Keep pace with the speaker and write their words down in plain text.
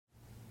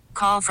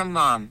call from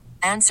mom.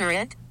 Answer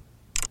it.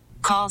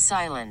 Call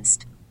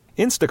silenced.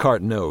 Instacart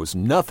knows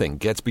nothing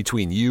gets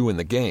between you and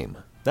the game.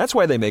 That's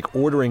why they make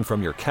ordering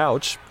from your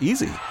couch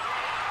easy.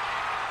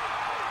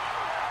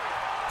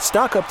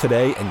 Stock up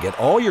today and get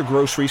all your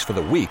groceries for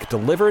the week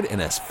delivered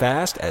in as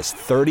fast as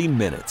 30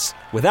 minutes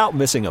without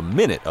missing a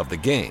minute of the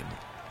game.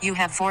 You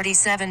have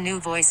 47 new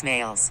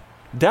voicemails.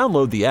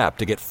 Download the app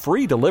to get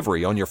free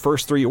delivery on your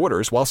first 3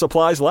 orders while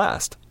supplies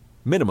last.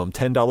 Minimum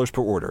 $10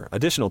 per order.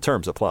 Additional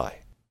terms apply.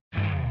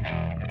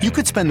 You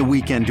could spend the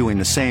weekend doing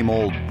the same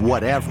old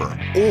whatever,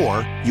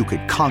 or you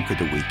could conquer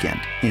the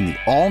weekend in the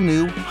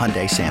all-new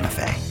Hyundai Santa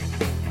Fe.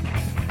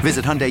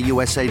 Visit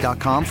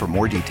HyundaiUSA.com for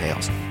more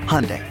details.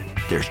 Hyundai,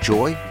 there's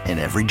joy in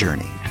every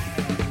journey.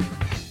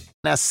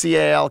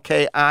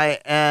 SCALKINS.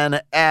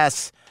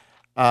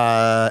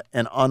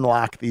 And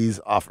unlock these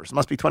offers.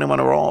 Must be 21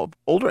 or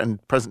older in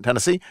present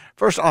Tennessee.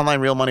 First online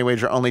real money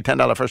wager only.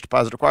 $10 first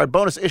deposit required.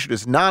 Bonus issued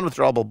is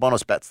non-withdrawable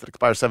bonus bets that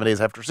expire 7 days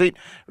after receipt.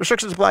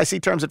 Restrictions apply. See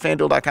terms at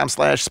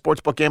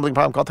FanDuel.com/sportsbook. Gambling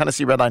problem? Call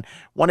Tennessee Redline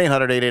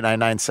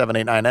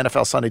 1-800-889-9789.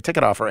 NFL Sunday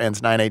ticket offer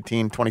ends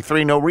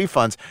 9/18/23. No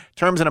refunds.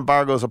 Terms and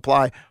embargoes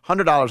apply.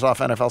 $100 off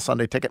NFL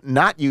Sunday ticket.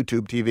 Not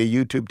YouTube TV.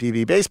 YouTube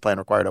TV base plan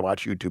required to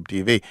watch YouTube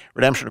TV.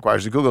 Redemption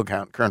requires a Google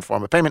account. Current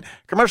form of payment.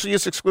 Commercial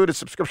use excluded.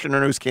 Subscription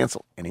renews.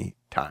 Cancel any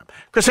time.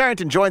 Chris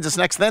Herrington joins us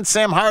next. Then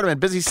Sam Hardiman.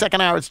 Busy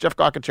second hour. It's Jeff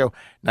Gawkett Show,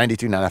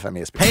 92.9 FM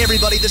ESPN. Hey,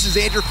 everybody. This is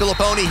Andrew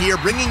Filipponi here,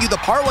 bringing you the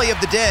parlay of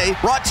the day,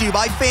 brought to you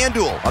by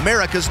FanDuel,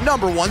 America's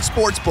 #1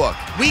 sports book.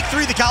 Week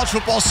 3 of the college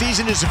football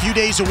season is a few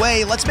days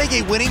away. Let's make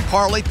a winning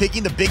parlay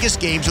picking the biggest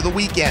games of the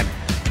weekend.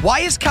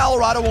 Why is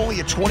Colorado only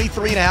a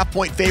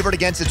 23.5-point favorite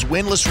against its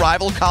winless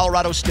rival,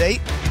 Colorado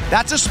State?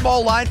 That's a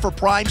small line for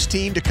Prime's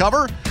team to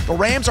cover. The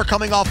Rams are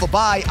coming off a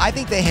bye. I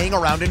think they hang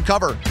around and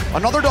cover.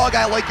 Another dog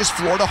I like is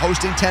Florida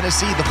hosting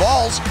Tennessee. The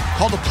Vols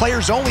called a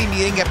players-only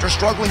meeting after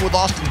struggling with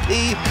Austin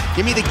Peay.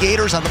 Give me the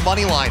Gators on the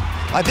money line.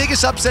 My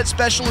biggest upset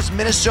special is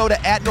Minnesota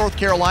at North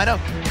Carolina.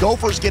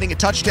 Gophers getting a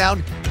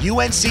touchdown.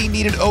 UNC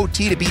needed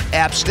OT to beat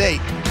App State.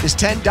 This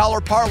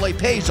 $10 parlay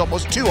pays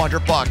almost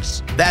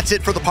 $200. That's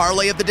it for the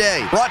parlay of the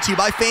day. Brought to you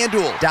by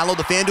FanDuel. Download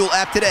the FanDuel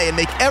app today and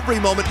make every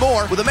moment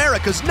more with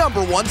America's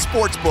 #1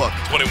 sports book.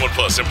 21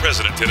 plus in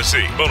President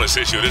Tennessee. Bonus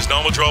issued is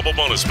non-withdrawable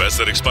bonus bets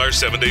that expire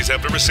 7 days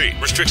after receipt.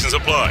 Restrictions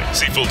apply.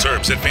 See full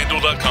terms at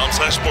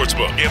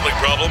FanDuel.com/sportsbook. Gambling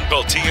problem?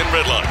 Call TN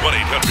Redline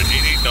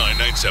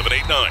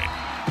 1-800-889-9789.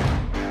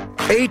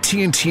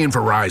 AT&T and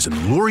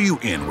Verizon lure you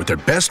in with their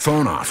best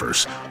phone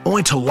offers,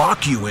 only to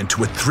lock you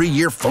into a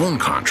 3-year phone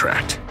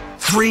contract.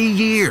 3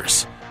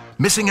 years.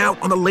 Missing out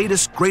on the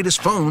latest,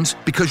 greatest phones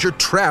because you're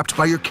trapped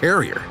by your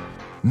carrier.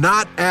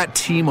 Not at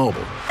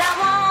T-Mobile.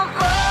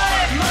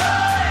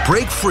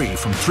 Break free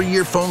from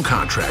 3-year phone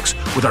contracts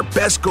with our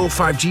best Go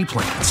 5G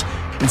plans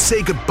and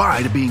say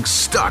goodbye to being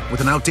stuck with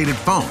an outdated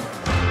phone.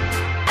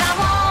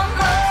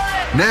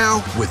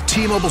 Now, with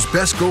T-Mobile's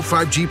best Go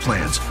 5G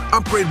plans,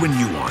 upgrade when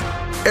you want.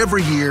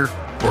 Every year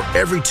or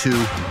every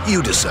 2,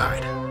 you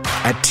decide.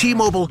 At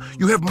T-Mobile,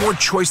 you have more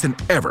choice than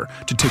ever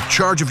to take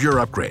charge of your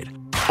upgrade.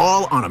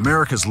 All on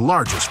America's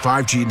largest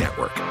 5G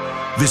network.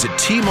 Visit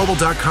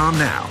T-Mobile.com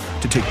now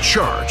to take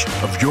charge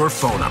of your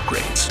phone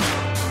upgrades.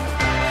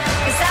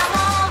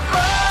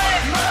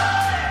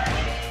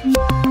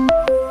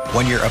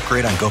 One-year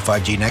upgrade on Go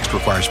 5G Next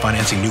requires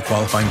financing new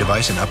qualifying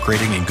device and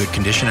upgrading in good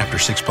condition after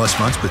 6+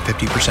 months with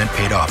 50%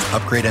 paid off.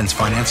 Upgrade ends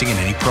financing and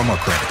any promo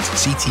credits.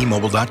 See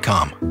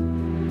T-Mobile.com.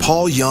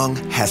 Paul Young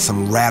has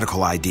some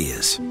radical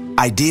ideas.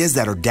 Ideas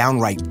that are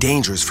downright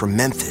dangerous for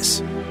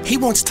Memphis. He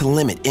wants to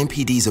limit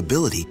MPD's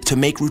ability to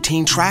make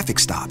routine traffic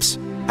stops.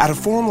 At a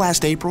forum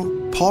last April,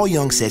 Paul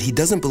Young said he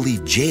doesn't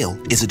believe jail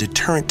is a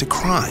deterrent to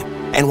crime.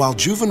 And while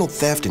juvenile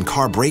theft and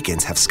car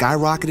break-ins have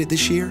skyrocketed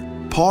this year,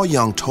 Paul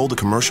Young told a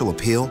commercial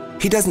appeal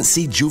he doesn't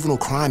see juvenile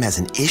crime as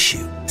an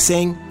issue,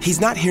 saying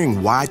he's not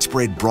hearing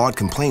widespread broad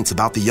complaints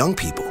about the young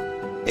people.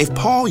 If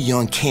Paul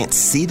Young can't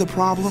see the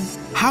problem,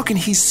 how can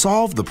he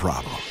solve the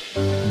problem?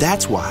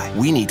 That's why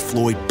we need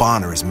Floyd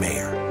Bonner as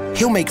mayor.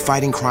 He'll make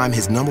fighting crime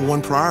his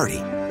 #1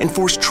 priority,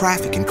 enforce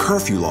traffic and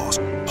curfew laws,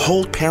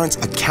 hold parents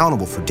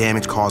accountable for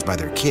damage caused by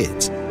their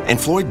kids.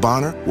 And Floyd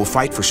Bonner will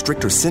fight for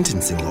stricter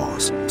sentencing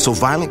laws so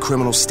violent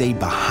criminals stay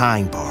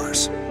behind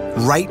bars.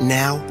 Right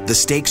now, the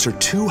stakes are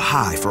too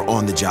high for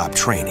on-the-job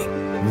training.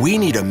 We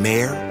need a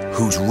mayor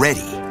who's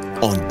ready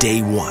on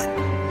day one.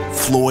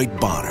 Floyd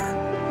Bonner.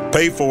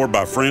 Paid for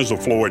by Friends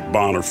of Floyd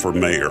Bonner for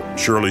mayor.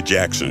 Shirley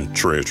Jackson,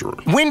 treasurer.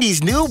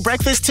 Wendy's new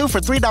breakfast 2 for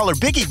 $3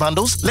 Biggie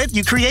Bundles let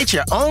you create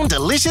your own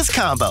delicious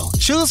combo.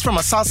 Choose from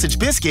a sausage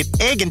biscuit,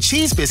 egg and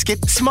cheese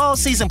biscuit, small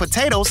seasoned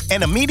potatoes,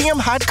 and a medium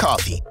hot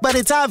coffee. But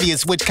it's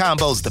obvious which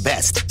combo's the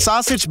best.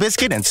 Sausage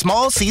biscuit and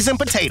small seasoned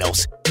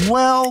potatoes.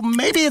 Well,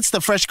 maybe it's the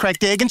fresh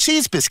cracked egg and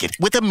cheese biscuit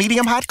with a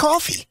medium hot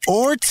coffee.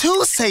 Or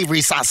 2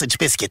 savory sausage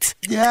biscuits.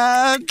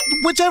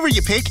 Whichever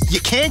you pick,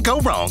 you can't go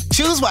wrong.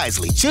 Choose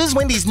wisely. Choose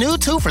Wendy's new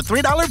 2 for for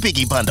 $3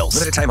 Biggie Bundles.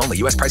 Limited time only.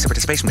 U.S. price and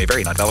participation may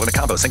vary. Not valid in a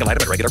combo. Single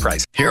item at regular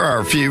price. Here are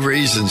a few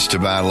reasons to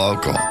buy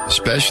local,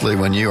 especially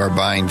when you are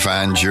buying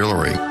fine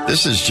jewelry.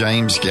 This is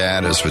James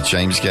Gaddis with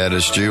James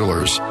Gaddis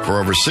Jewelers. For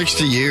over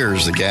 60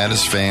 years, the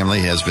Gaddis family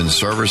has been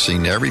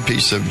servicing every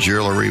piece of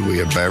jewelry we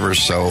have ever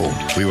sold.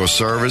 We will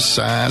service,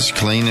 size,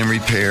 clean, and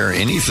repair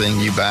anything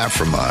you buy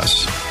from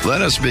us.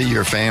 Let us be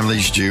your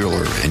family's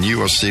jeweler, and you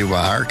will see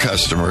why our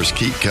customers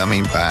keep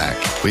coming back.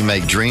 We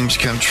make dreams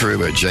come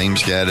true at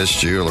James Gaddis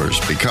Jewelers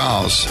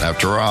because,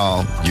 after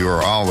all, you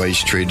are always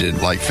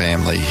treated like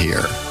family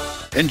here.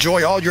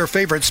 Enjoy all your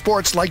favorite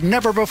sports like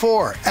never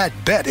before at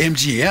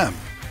BetMGM.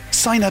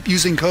 Sign up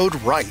using code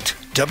WRIGHT,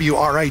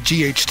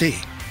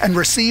 WRIGHT, and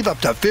receive up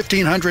to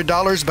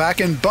 $1,500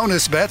 back in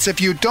bonus bets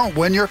if you don't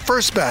win your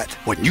first bet.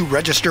 When you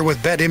register with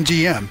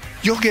BetMGM,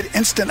 you'll get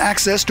instant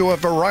access to a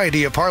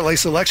variety of parlay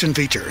selection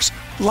features,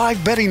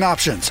 live betting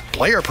options,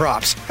 player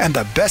props, and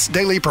the best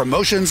daily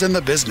promotions in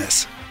the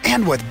business.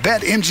 And with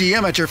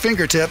BetMGM at your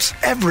fingertips,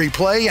 every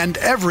play and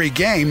every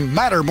game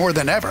matter more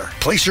than ever.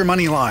 Place your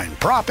money line,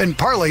 prop, and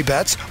parlay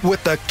bets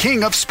with the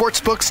king of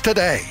sportsbooks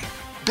today.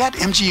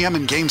 BetMGM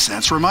and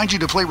GameSense remind you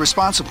to play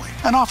responsibly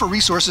and offer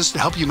resources to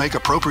help you make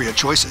appropriate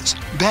choices.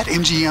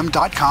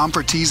 BetMGM.com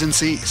for T's and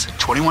C's.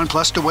 21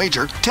 plus to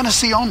wager.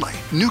 Tennessee only.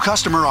 New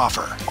customer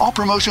offer. All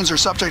promotions are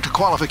subject to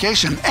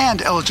qualification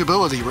and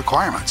eligibility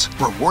requirements.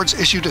 Rewards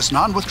issued as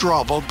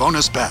non-withdrawable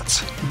bonus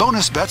bets.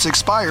 Bonus bets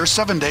expire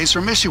 7 days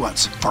from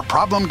issuance. For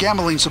problem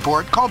gambling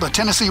support, call the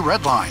Tennessee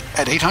Red Line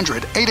at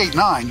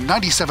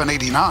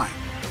 800-889-9789.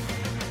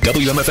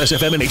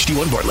 WMFS-FM and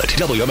HD1 Bartlett.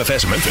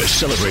 WMFS Memphis,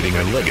 celebrating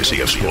a legacy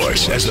of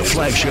sports as the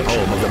flagship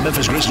home of the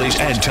Memphis Grizzlies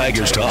and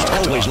Tigers talk.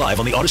 Always live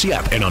on the Odyssey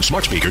app and on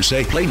smart speakers.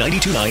 Say Play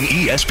 92.9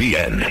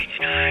 ESPN.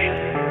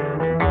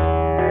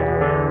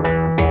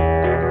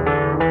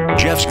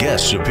 Jeff's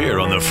guests appear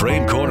on the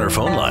Frame Corner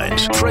phone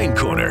lines. Frame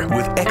Corner,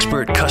 with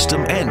expert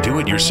custom and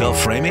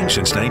do-it-yourself framing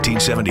since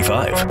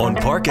 1975 on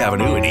Park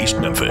Avenue in East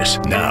Memphis.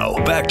 Now,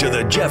 back to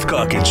the Jeff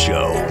Calkins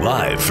Show,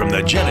 live from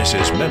the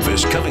Genesis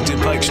Memphis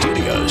Covington Pike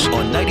Studios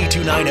on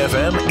 92.9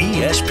 FM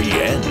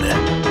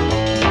ESPN.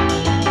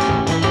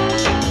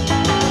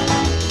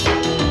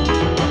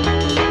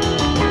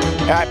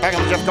 All right, back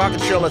on the Jeff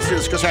Calkins Show. Let's do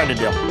this Chris Herrington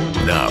deal.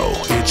 Now,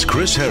 it's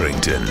Chris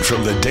Herrington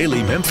from the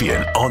Daily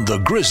Memphian on the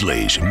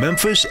Grizzlies,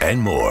 Memphis, and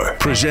more.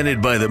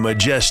 Presented by the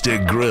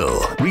Majestic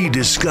Grill.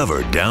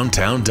 Rediscover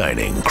downtown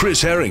dining.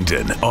 Chris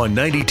Herrington on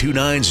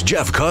 92.9's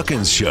Jeff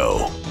Calkins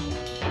Show.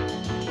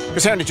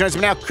 Chris Herrington joins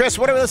me now. Chris,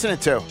 what are we listening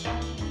to?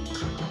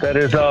 That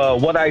is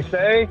What I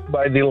Say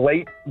by the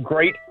late,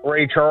 great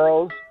Ray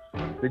Charles,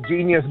 the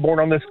genius born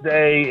on this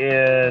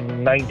day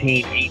in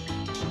 1980.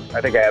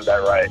 I think I have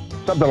that right.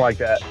 Something like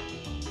that.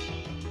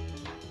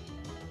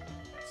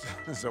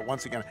 So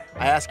once again,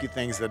 I ask you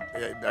things that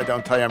I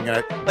don't tell you I'm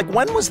going to... Like,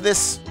 when was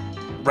this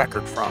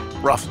record from,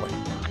 roughly?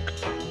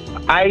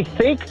 I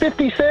think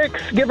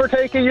 56, give or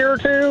take a year or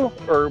two.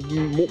 Or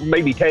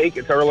maybe take.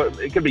 It's early.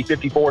 It could be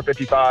 54,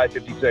 55,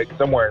 56,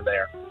 somewhere in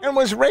there. And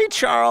was Ray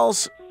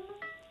Charles,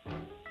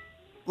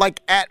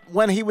 like,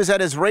 when he was at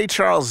his Ray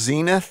Charles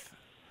zenith,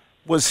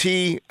 was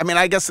he... I mean,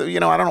 I guess, I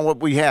don't know what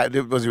we had.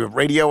 Was he a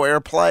radio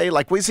airplay?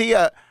 Like, was he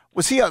a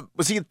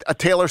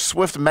Taylor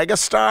Swift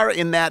megastar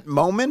in that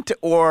moment,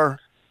 or?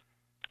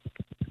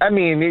 I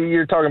mean,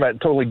 you're talking about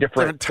totally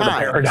different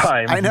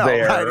paradigms. I know,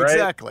 there, right?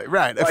 Exactly,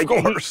 right. Of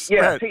course. He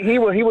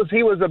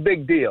was a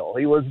big deal.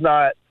 He was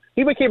not.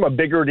 He became a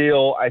bigger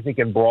deal, I think,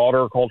 in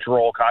broader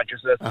cultural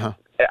consciousness,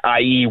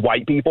 i.e.,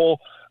 white people.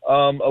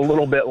 A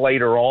little bit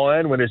later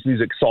on, when his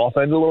music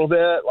softened a little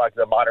bit, like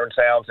the modern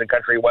sounds and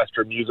country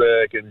western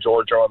music and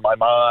Georgia on My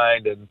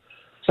Mind and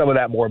some of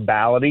that more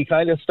ballady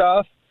kind of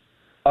stuff.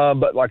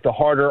 But like the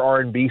harder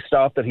R&B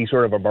stuff that he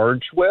sort of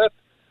emerged with,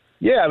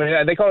 yeah, I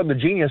mean, they called him the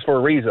genius for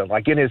a reason.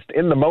 Like in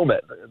the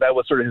moment, that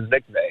was sort of his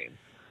nickname.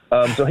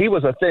 So he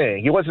was a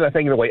thing. He wasn't a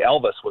thing the way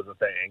Elvis was a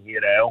thing,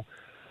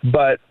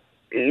 But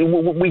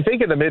we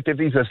think in the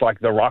mid-50s as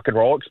like the rock and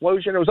roll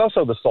explosion. It was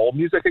also the soul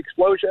music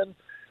explosion.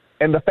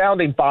 And the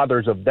founding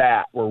fathers of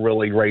that were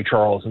really Ray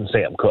Charles and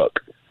Sam Cooke.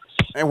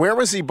 And where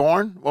was he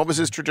born? What was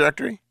his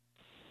trajectory?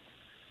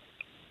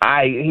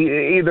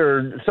 He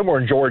either somewhere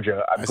in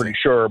Georgia, I'm pretty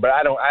sure, but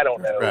I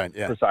don't know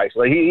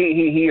precisely.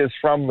 He is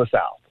from the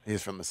South.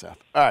 He's from the South.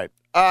 All right.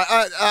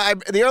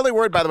 The early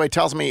word, by the way,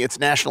 tells me it's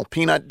National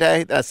Peanut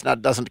Day.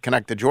 Doesn't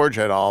connect to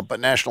Georgia at all, but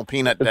National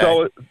Peanut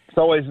Day. It's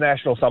always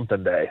National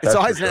Something Day. It's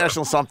always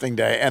National Something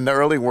Day, and the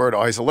early word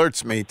always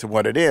alerts me to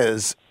what it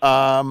is.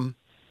 How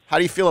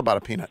do you feel about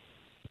a peanut?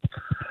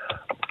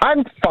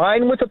 I'm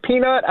fine with a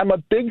peanut. I'm a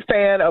big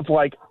fan of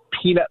like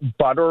peanut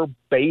butter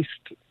based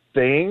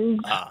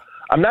things.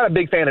 I'm not a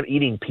big fan of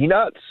eating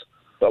peanuts,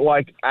 but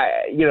like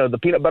the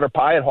peanut butter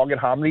pie at Hog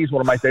and Hominy is one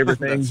of my favorite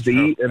things to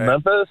eat in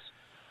Memphis.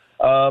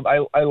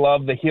 I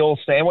love the Hill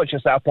sandwich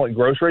at South Point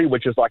Grocery,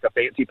 which is like a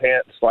fancy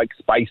pants, like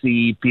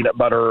spicy peanut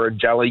butter and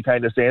jelly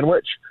kind of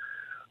sandwich.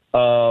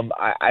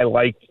 I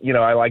like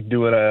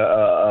doing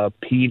a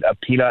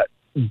peanut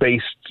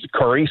based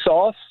curry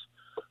sauce.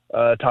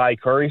 Thai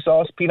curry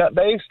sauce, peanut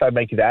based. I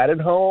make that at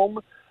home.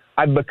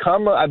 I've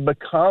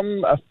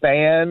become a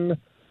fan,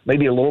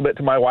 maybe a little bit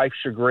to my wife's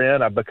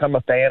chagrin. I've become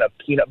a fan of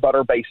peanut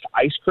butter-based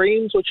ice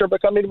creams, which are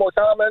becoming more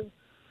common.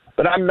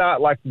 But I'm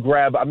not like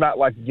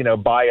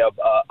buy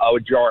a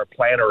jar of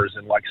Planters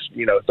and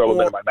throw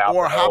them in my mouth.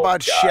 Or how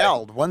about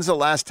shelled? When's the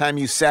last time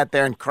you sat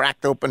there and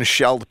cracked open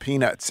shelled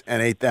peanuts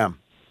and ate them?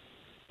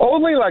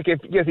 Only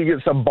if you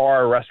get some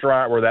bar or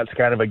restaurant where that's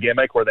kind of a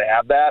gimmick where they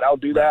have that, I'll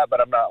do that.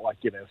 But I'm not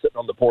sitting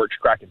on the porch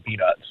cracking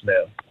peanuts.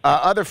 No.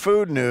 Other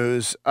food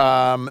news.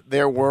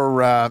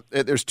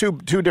 There's two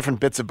different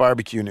bits of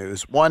barbecue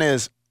news. One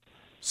is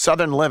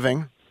Southern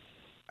Living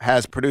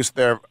has produced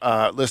their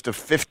list of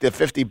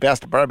 50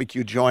 best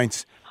barbecue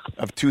joints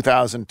of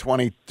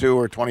 2022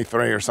 or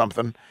 23 or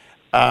something.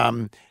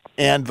 And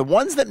the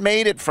ones that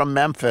made it from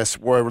Memphis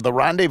were the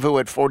Rendezvous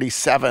at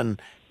 47,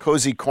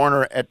 Cozy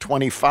Corner at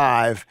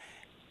 25,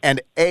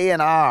 and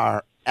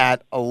A&R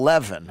at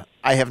 11.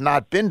 I have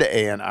not been to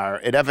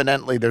A&R.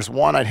 There's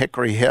one at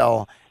Hickory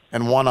Hill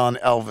and one on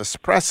Elvis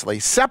Presley.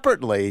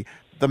 Separately,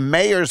 the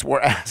mayors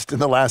were asked in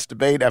the last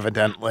debate,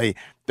 evidently,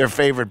 their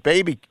favorite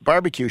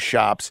barbecue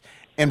shops,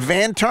 and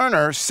Van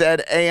Turner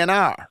said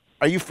A&R.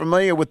 Are you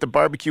familiar with the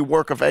barbecue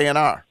work of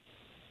A&R?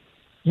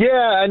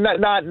 Yeah, and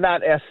I'm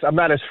not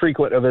as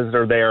frequent a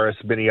visitor there as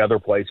many other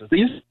places. There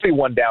used to be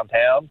one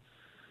downtown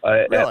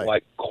at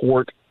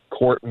Court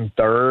and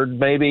Third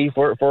maybe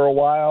for a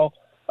while.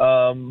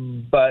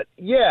 But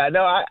yeah,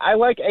 no, I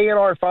like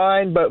A&R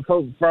fine, but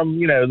from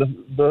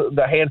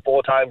the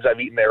handful of times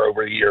I've eaten there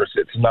over the years,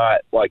 it's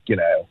not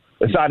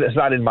it's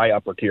not in my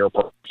upper tier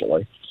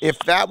personally. Is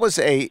that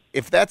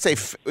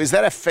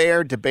a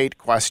fair debate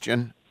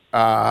question?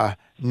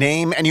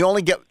 Name, and you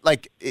only get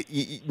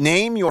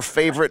name your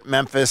favorite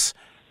Memphis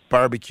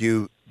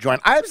barbecue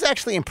joint. I was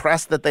actually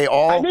impressed that they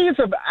all. I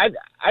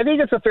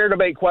think it's a fair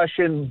debate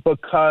question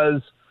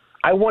because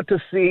I want to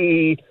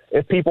see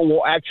if people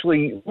will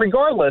actually,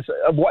 regardless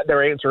of what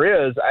their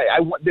answer is,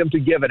 I want them to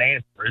give an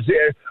answer.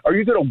 Are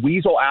you going to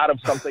weasel out of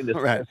something that's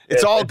right?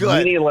 It's all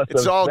good.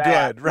 It's all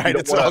good, right?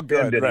 It's all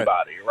good.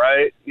 Anybody,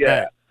 right?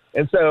 Yeah. Right.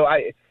 And so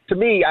to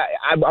me,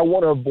 I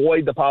want to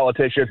avoid the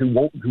politician who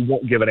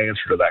won't give an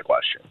answer to that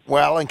question.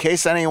 Well, in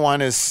case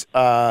anyone is,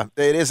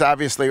 it is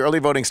obviously early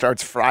voting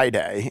starts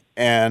Friday,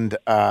 and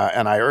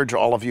I urge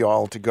all of you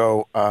all to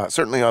go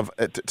certainly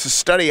to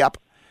study up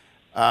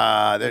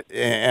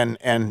and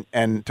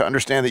to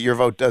understand that your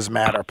vote does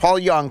matter. Paul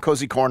Young,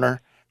 Cozy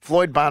Corner.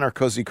 Floyd Bonner,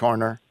 Cozy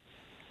Corner.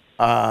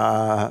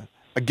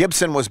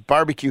 Gibson was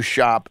Barbecue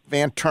Shop.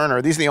 Van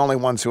Turner. These are the only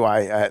ones who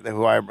I have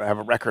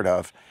a record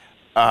of.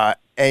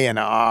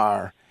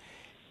 A&R.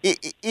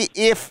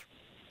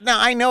 Now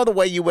I know the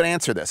way you would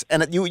answer this,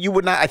 and you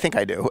would not. I think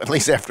I do, at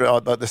least after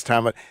all this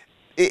time. But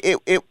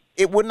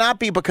it would not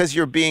be because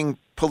you're being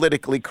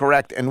politically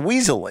correct and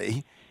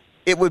weaselly.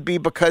 It would be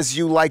because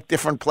you like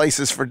different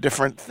places for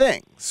different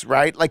things,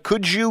 right? Like,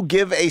 could you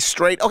give a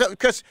straight? Okay,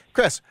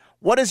 Chris,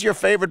 what is your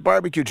favorite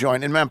barbecue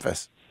joint in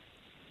Memphis?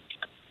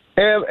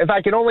 If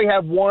I can only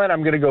have one,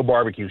 I'm going to go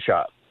Barbecue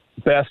Shop.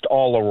 Best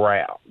all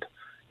around.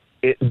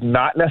 It's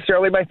not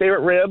necessarily my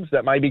favorite ribs.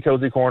 That might be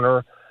Cozy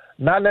Corner.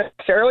 Not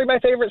necessarily my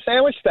favorite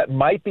sandwich. That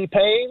might be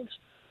Payne's.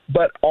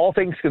 But all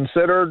things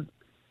considered,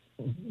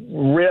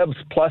 ribs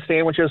plus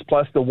sandwiches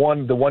plus the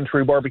one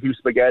true barbecue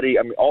spaghetti.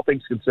 I mean, all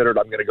things considered,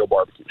 I'm going to go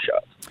Barbecue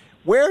Shop.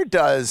 Where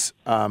does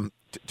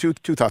two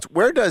thoughts?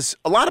 Where does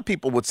a lot of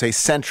people would say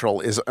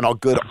Central is a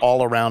good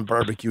all around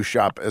barbecue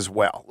shop as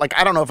well? Like,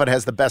 I don't know if it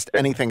has the best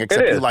anything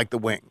except you like the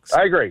wings.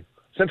 I agree.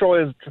 Central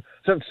is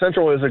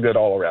a good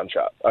all around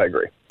shop. I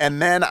agree.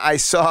 And then I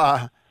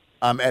saw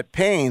at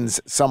Payne's,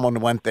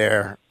 someone went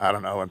there, I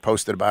don't know, and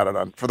posted about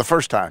it for the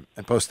first time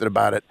and posted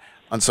about it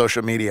on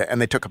social media, and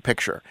they took a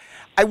picture.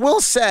 I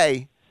will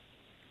say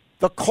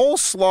the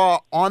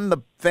coleslaw on the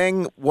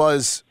thing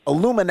was a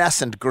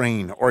luminescent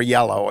green or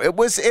yellow. It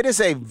is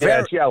a very...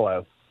 Yeah, it's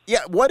yellow.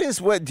 Yeah, what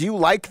do you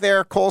like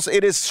their coleslaw?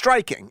 It is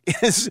striking.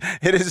 It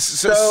is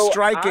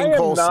striking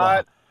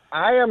coleslaw.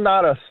 I am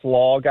not a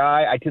slaw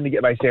guy. I tend to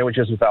get my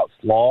sandwiches without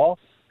slaw.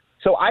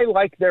 So I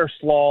like their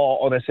slaw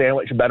on a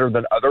sandwich better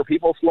than other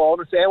people's slaw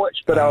on a sandwich,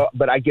 but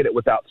I get it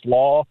without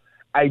slaw.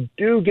 I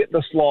do get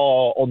the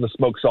slaw on the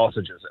smoked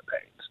sausages at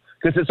Payne's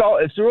because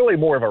it's really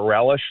more of a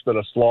relish than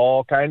a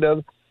slaw kind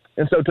of.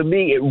 And so to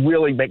me, it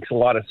really makes a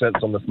lot of sense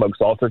on the smoked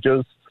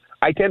sausages.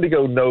 I tend to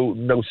go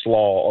no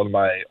slaw on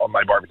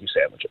my barbecue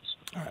sandwiches.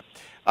 All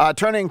right.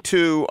 Turning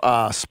to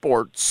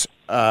sports,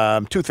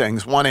 two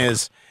things. One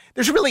is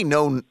there's really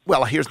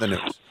here's the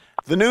news.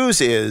 The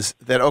news is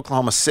that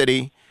Oklahoma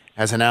City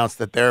has announced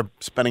that they're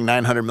spending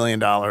 $900 million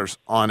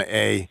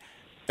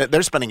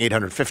they're spending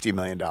 $850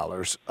 million.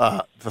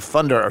 The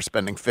Thunder are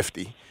spending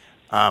 $50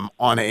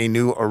 on a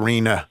new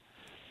arena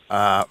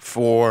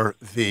for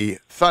the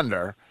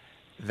Thunder.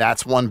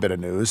 That's one bit of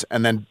news.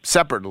 And then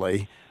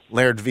separately,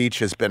 Laird Veach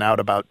has been out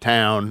about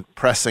town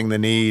pressing the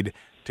need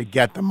to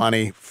get the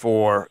money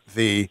for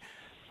the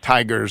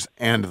Tigers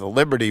and the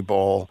Liberty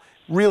Bowl.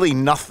 Really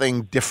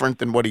nothing different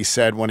than what he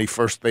said when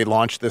they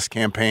launched this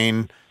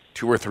campaign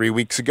 2 or 3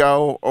 weeks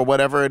ago or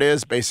whatever it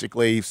is,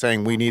 basically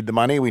saying we need the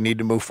money, we need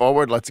to move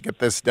forward, let's get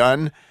this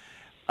done.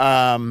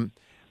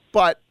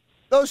 But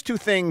those two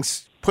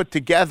things put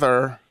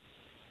together,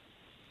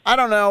 I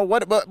don't know.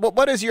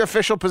 What is your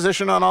official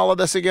position on all of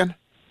this again?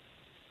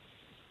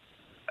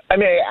 I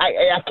mean,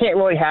 I can't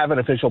really have an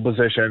official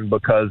position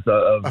because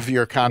of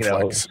your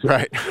conflicts.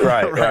 Right.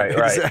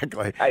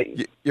 Exactly.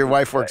 Your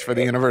wife works for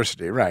the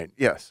university, right?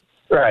 Yes.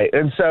 Right,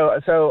 and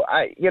so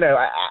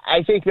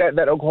I think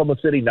that Oklahoma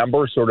City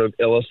number sort of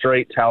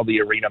illustrates how the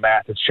arena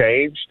math has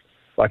changed.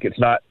 Like it's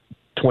not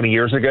 20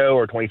 years ago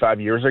or 25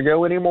 years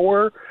ago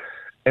anymore.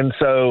 And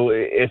so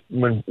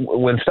when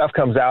stuff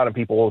comes out and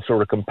people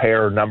sort of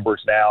compare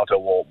numbers now to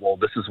well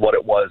this is what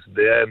it was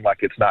then, like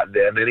it's not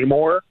then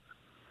anymore.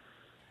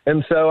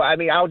 And so, I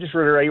mean, I'll just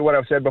reiterate what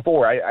I've said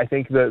before. I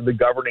think the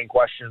governing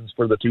questions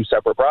for the two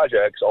separate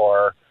projects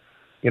are,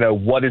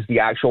 what is the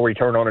actual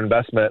return on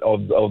investment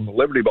of the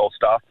Liberty Bowl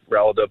stuff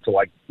relative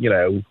to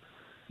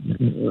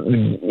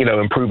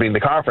improving the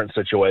conference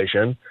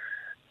situation.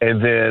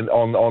 And then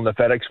on the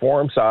FedEx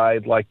Forum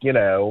side, what's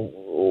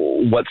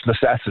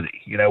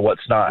necessity,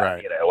 what's not,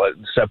 right.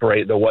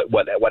 Separate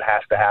what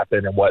has to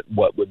happen and what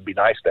would be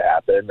nice to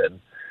happen. And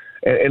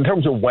in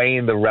terms of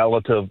weighing the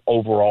relative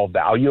overall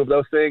value of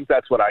those things,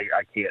 that's what I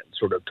can't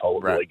sort of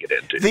totally get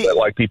into.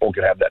 But people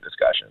can have that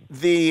discussion.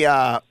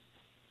 The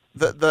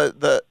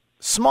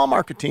small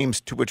market teams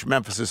to which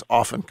Memphis is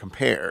often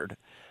compared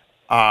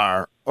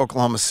are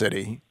Oklahoma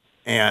City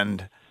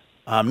and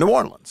New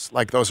Orleans.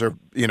 Like those are,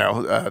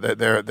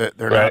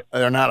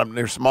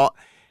 they're small.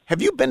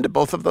 Have you been to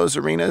both of those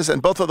arenas?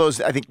 And both of those,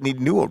 I think, need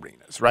new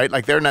arenas, right?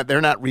 Like they're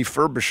not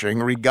refurbishing,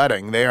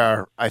 regutting. They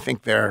are. I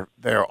think they're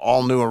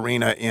all new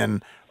arena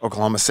in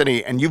Oklahoma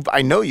City. And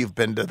I know you've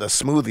been to the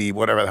Smoothie,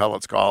 whatever the hell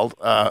it's called,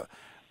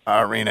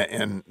 arena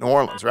in New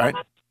Orleans, right?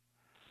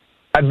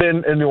 I've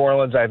been in New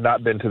Orleans. I have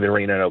not been to the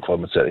arena in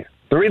Oklahoma City.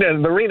 The arena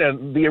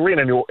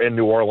in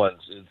New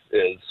Orleans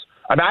is.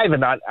 And I've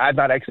not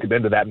actually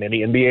been to that many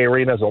NBA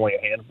arenas, only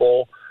a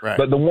handful. Right.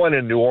 But the one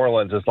in New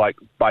Orleans is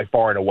by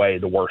far and away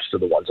the worst of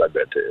the ones I've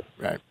been to.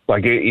 Right.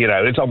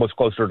 It's almost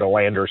closer to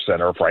Landers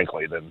Center,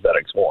 frankly, than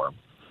FedEx Forum.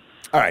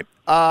 All right.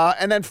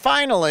 And then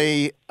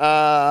finally,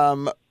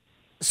 so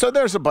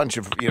there's a bunch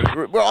of,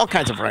 all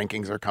kinds of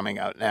rankings are coming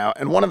out now.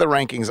 And one of the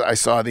rankings I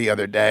saw the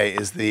other day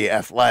is The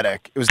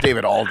Athletic. It was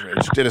David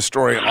Aldridge did a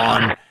story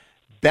on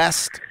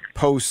best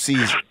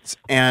postseasons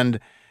and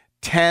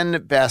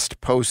 10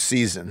 best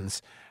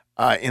postseasons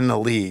in the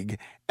league.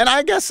 And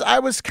I guess I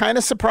was kind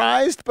of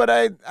surprised, but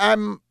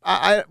I'm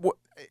that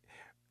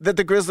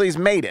the Grizzlies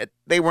made it.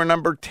 They were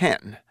number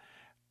 10.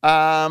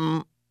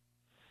 In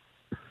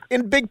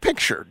big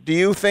picture, do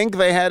you think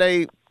they had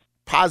a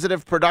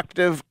positive,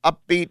 productive,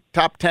 upbeat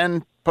top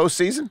 10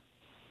 postseason?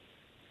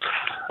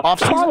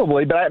 Off-season?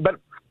 Probably, but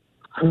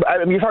I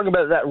mean, you're talking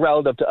about that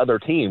relative to other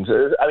teams.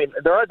 I mean,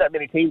 there aren't that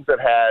many teams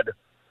that had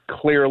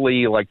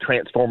clearly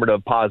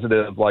transformative,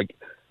 positive,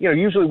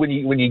 usually when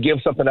you give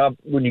something up,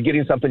 when you're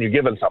getting something, you're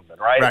giving something,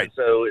 right? Right.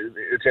 So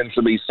it tends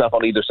to be stuff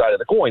on either side of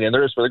the coin, and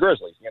there is for the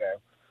Grizzlies.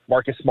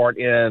 Marcus Smart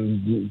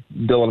in,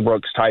 Dylan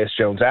Brooks, Tyus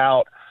Jones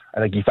out. I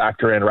think you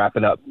factor in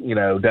wrapping up,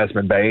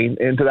 Desmond Bane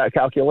into that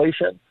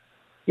calculation.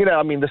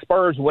 I mean, the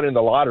Spurs winning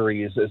the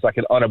lottery is like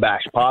an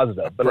unabashed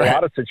positive, but Right. a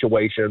lot of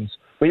situations,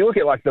 when you look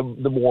at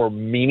the more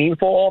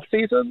meaningful off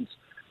seasons,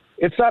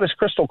 it's not as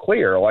crystal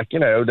clear.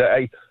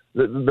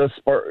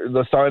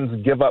 The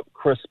Suns give up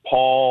Chris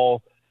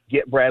Paul,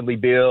 get Bradley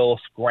Beal,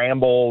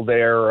 scramble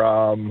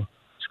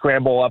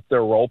up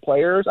their role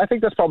players. I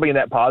think that's probably a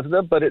net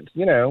positive, but it's,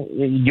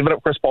 giving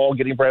up Chris Paul,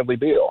 getting Bradley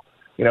Beal.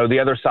 The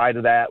other side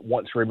of that,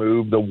 once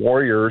removed, the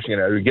Warriors,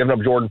 you're giving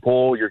up Jordan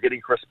Poole, you're getting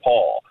Chris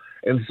Paul.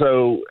 And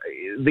so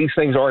these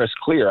things aren't as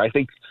clear. I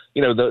think,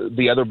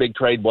 the other big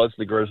trade was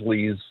the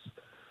Grizzlies,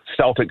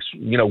 Celtics,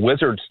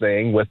 Wizards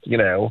thing with,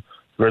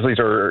 Grizzlies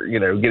are,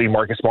 getting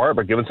Marcus Smart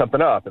but giving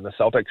something up, and the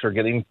Celtics are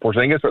getting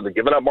Porzingis but they're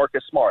giving up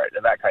Marcus Smart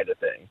and that kind of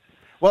thing.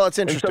 Well, it's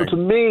interesting. And so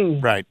to me,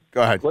 right.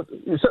 Go ahead.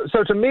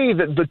 So to me,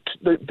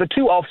 the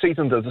two off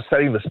seasons, as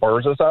setting the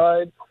Spurs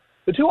aside,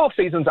 the two off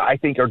seasons I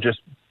think are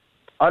just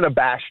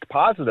unabashed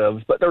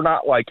positives, but they're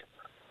not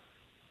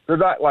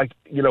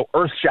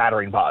earth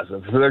shattering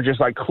positives. They're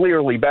just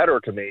clearly better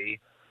to me.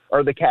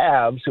 Are the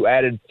Cavs, who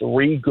added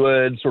 3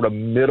 good sort of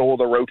middle of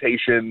the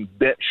rotation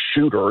bench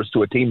shooters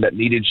to a team that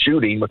needed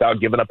shooting without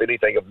giving up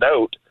anything of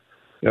note.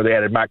 They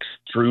added Max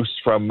Strus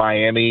from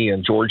Miami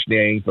and George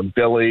Niang from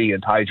Philly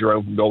and Ty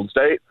Jerome from Golden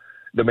State.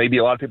 There may be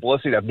a lot of people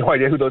listening that have no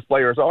idea who those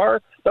players are,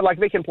 but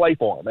they can play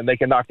for them and they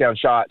can knock down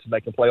shots and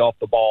they can play off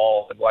the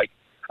ball. And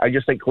I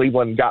just think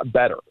Cleveland got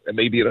better, and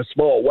maybe in a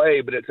small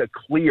way, but it's a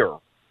clear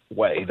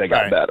way they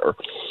got better.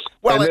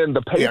 Well, and then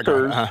the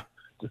Pacers,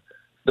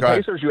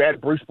 Pacers, you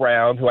add Bruce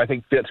Brown, who I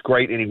think fits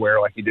great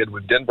anywhere like he did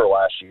with Denver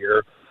last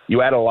year.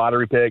 You add a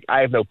lottery pick.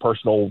 I have no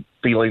personal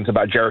feelings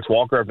about Jarris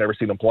Walker. I've never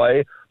seen him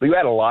play. But you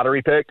add a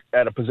lottery pick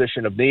at a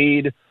position of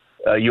need.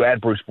 You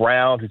add Bruce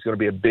Brown, who's going to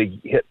be a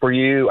big hit for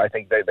you. I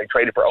think they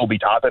traded for Obi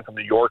Toppin from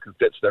New York, who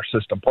fits their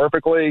system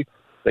perfectly.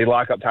 They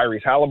lock up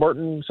Tyrese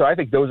Halliburton. So I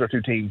think those are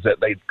two teams that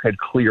they could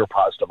clear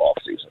positive off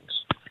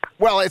seasons.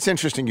 Well, it's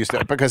interesting you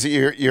said, because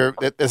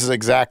this is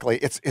exactly,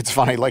 it's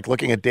funny, like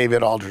looking at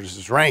David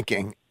Aldridge's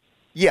ranking.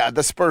 Yeah,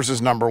 the Spurs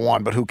is number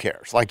one, but who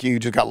cares? Like, you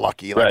just got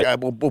lucky. Like, right.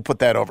 We'll put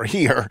that over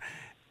here.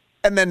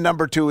 And then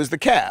number two is the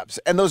Cavs.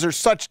 And those are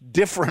such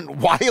different,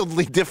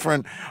 wildly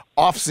different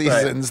off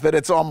seasons that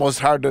it's almost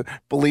hard to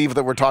believe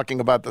that we're talking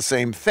about the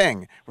same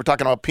thing. We're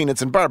talking about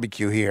peanuts and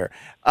barbecue here.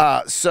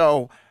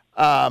 So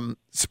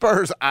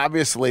Spurs,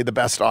 obviously the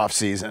best off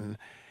season.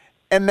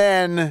 And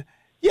then,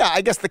 yeah,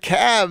 I guess the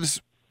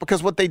Cavs,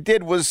 because what they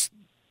did was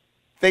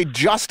they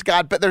just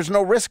got, but there's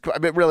no risk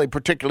really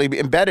particularly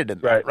embedded in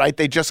that, right?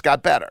 They just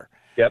got better.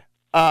 Yep.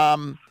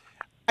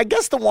 I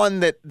guess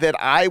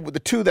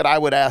the two that I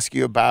would ask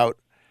you about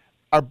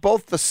are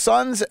both the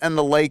Suns and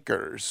the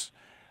Lakers,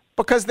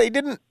 because they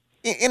didn't,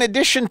 in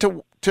addition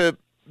to the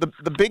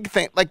big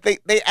thing, like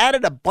they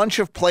added a bunch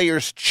of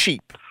players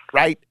cheap,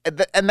 right?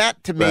 And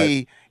that to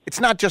me, it's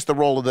not just the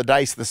roll of the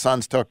dice the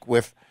Suns took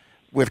with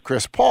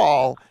Chris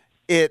Paul.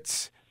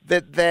 It's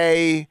that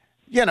they,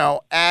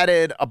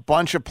 added a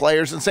bunch of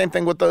players, and same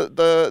thing with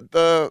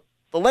the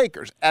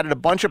Lakers, added a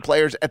bunch of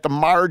players at the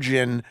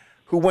margin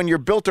who, when you're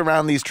built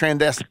around these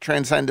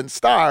transcendent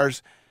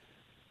stars,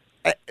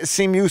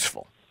 seem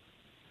useful.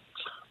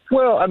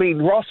 Well, I mean,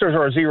 rosters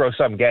are a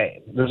zero-sum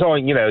game. There's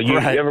only,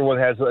 everyone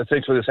has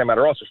essentially the same amount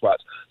of roster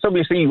spots. So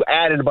obviously you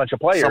added a bunch of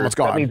players. Someone's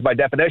gone. That means by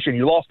definition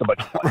you lost a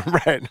bunch of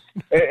players. Right.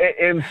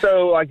 And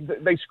so, like,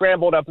 they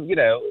scrambled up, in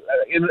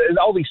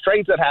all these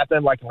trades that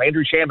happen, like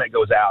Landry Shamet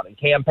goes out and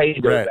Cam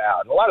Payne goes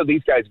out. And a lot of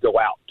these guys go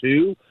out,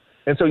 too.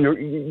 And so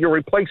you're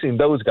replacing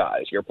those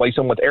guys. You're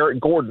replacing them with Eric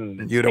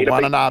Gordon, Yuta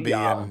Watanabe,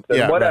 and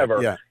whatever.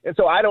 Right, yeah. And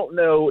so I don't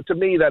know. To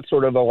me, that's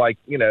sort of a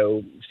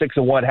 6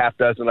 of one, half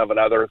dozen of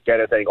another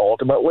kind of thing.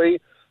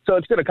 Ultimately, so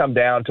it's going to come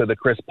down to the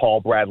Chris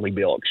Paul Bradley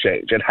Beal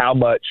exchange and how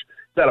much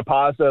is that a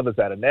positive? Is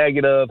that a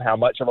negative? How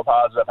much of a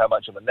positive? How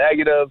much of a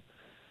negative?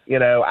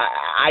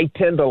 I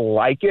tend to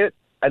like it.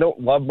 I don't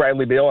love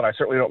Bradley Beal, and I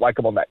certainly don't like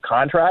him on that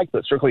contract.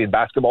 But strictly in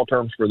basketball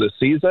terms for this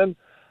season,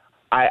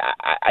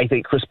 I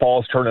think Chris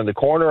Paul's turning the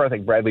corner. I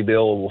think Bradley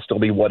Beal will still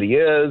be what he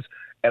is.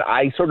 And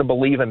I sort of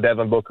believe in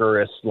Devin Booker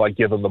as,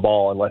 give him the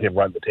ball and let him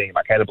run the team.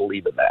 I kind of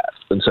believe in that.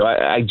 And so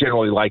I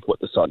generally like what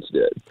the Suns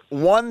did.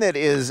 One that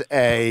is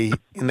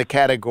in the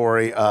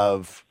category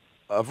of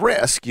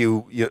risk,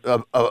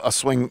 a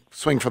swing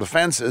for the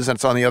fences, and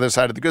it's on the other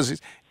side of the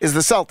Grizzlies, is the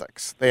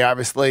Celtics. They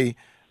obviously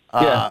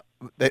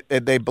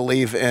they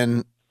believe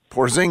in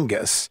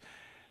Porzingis.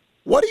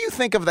 What do you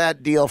think of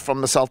that deal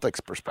from the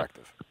Celtics'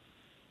 perspective?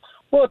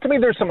 Well, to me,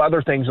 there's some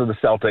other things with the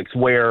Celtics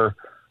where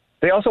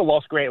they also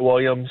lost Grant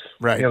Williams.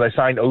 Right. They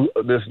signed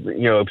this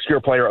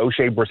obscure player,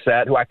 O'Shea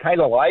Brissett, who I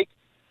kind of like,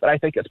 but I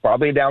think it's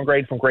probably a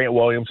downgrade from Grant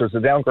Williams. There's a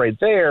downgrade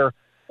there.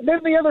 And then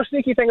the other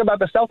sneaky thing about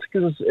the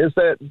Celtics is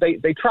that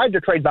they tried to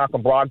trade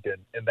Malcolm Brogdon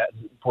in that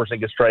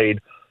Porzingis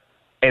trade,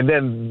 and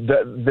then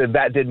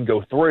that didn't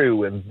go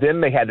through, and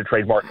then they had to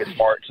trade Marcus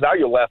Smart. So now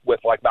you're left with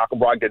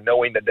Malcolm Brogdon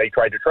knowing that they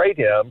tried to trade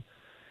him.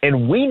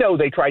 And we know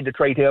they tried to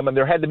trade him, and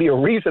there had to be a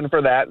reason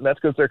for that, and that's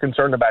because they're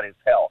concerned about his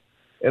health.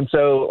 And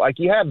so,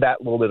 you have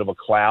that little bit of a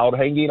cloud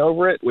hanging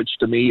over it, which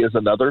to me is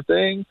another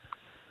thing.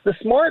 The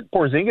Smart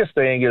Porzingis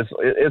thing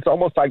it's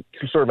almost like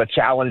sort of a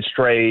challenge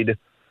trade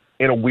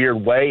in a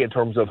weird way in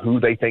terms of who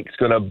they think is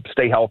going to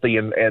stay healthy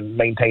and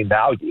maintain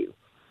value.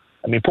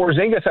 I mean,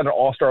 Porzingis had an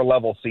all-star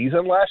level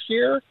season last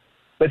year,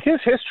 but his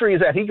history is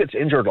that he gets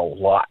injured a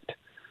lot.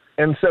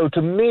 And so,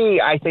 to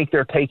me, I think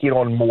they're taking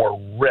on more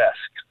risk.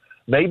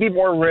 Maybe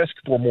more risk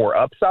for more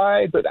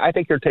upside, but I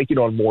think they're taking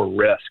on more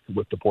risk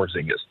with the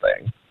Porzingis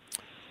thing.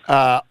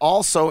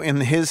 Also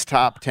in his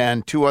top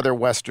 10, two other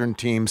Western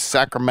teams,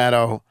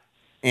 Sacramento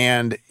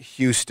and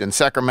Houston.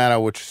 Sacramento,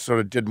 which sort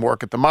of did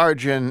work at the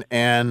margin,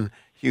 and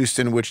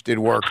Houston, which did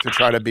work to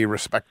try to be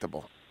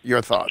respectable.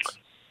 Your thoughts?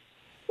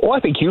 Well,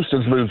 I think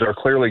Houston's moves are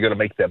clearly going to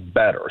make them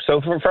better.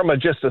 So from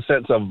just a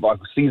sense of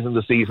season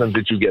to season,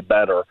 did you get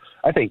better?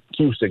 I think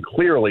Houston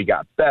clearly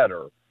got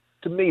better.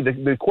 To me,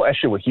 the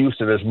question with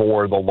Houston is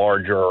more the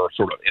larger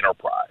sort of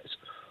enterprise.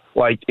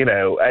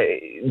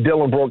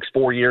 Dylan Brooks,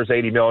 4 years,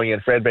 $80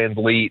 million. Fred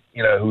VanVleet,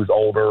 who's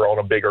older on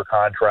a bigger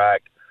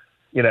contract.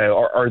 Is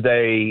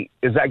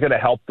that going to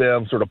help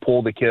them sort of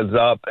pull the kids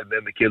up, and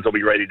then the kids will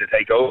be ready to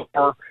take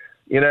over?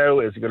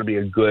 Is it going to be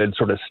a good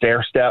sort of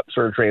stair-step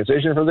sort of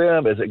transition for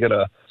them? Is it going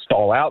to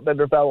stall out the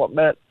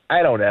development?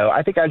 I don't know.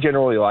 I think I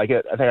generally like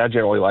it. I think I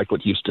generally like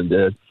what Houston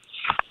did.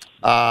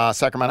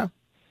 Sacramento?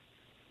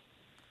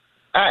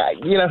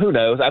 Who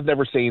knows? I've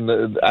never seen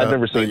the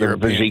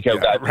Zico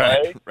guy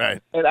play.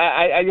 Right. And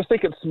I just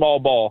think it's small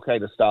ball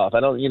kind of stuff. I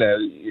don't,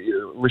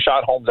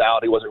 Rashad Holmes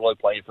out. He wasn't really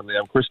playing for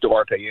them. Chris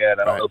Duarte in.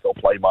 I don't know if he'll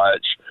play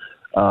much.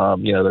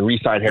 They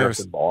re-signed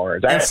Harrison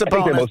Barnes. And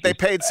Sabonis. They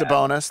paid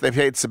Sabonis. They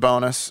paid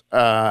Sabonis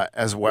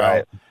as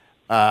well.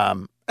 Right.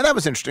 And that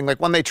was interesting.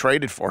 When they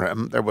traded for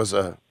him, there was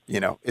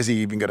is he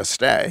even going to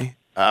stay?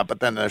 But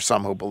then there's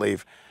some that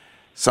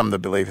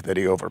believe that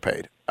he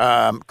overpaid.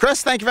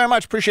 Chris, thank you very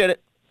much. Appreciate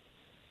it.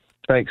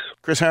 Thanks.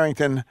 Chris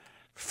Herrington,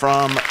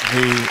 from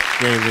the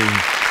Daily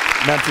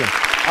Memphian.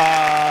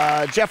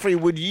 Jeffrey,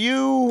 would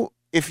you,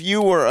 if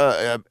you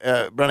were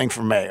running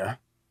for mayor,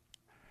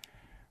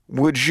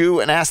 would you,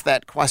 and ask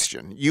that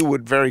question, you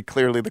would very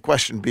clearly, the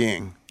question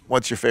being,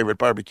 what's your favorite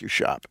barbecue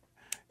shop?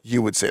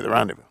 You would say the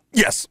Rendezvous.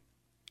 Yes.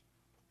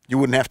 You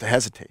wouldn't have to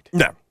hesitate.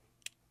 No.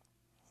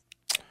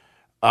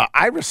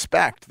 I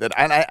respect that,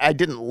 and I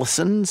didn't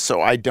listen,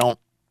 so I don't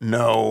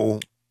know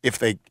if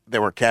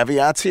there were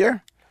caveats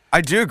here. I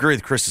do agree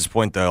with Chris's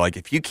point, though. Like,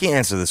 if you can't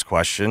answer this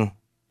question,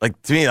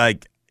 like, to me,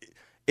 like,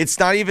 it's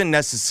not even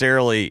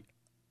necessarily,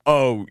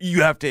 oh,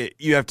 you have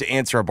to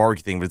answer a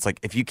barbecue thing, but it's like,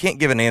 if you can't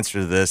give an answer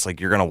to this,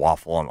 like, you're going to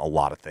waffle on a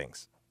lot of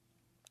things.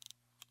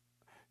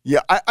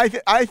 Yeah,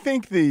 I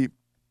think the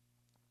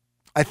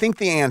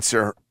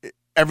answer,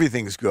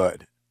 everything's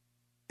good,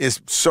 is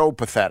so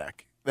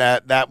pathetic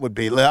that would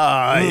be,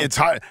 it's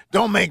hard.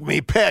 Don't make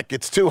me pick.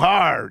 It's too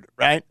hard,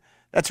 right?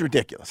 That's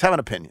ridiculous. Have an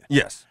opinion.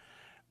 Yes.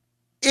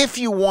 If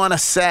you want to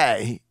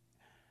say,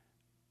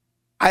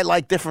 I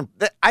like different,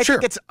 I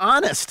think it's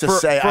honest to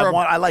say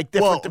I like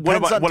different. What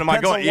am I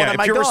going? Yeah,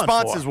 if your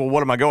response is, well,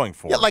 what am I going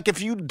for? Yeah, like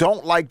if you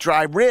don't like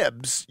dry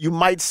ribs, you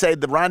might say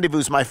the Rendezvous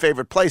is my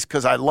favorite place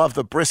because I love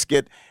the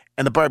brisket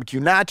and the barbecue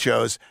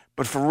nachos.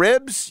 But for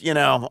ribs,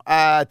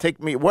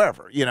 take me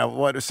wherever,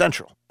 what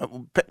Central,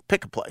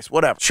 pick a place,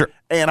 whatever. Sure.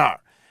 A&R.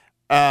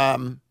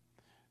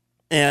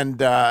 And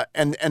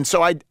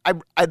so I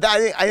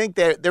think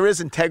there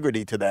is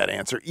integrity to that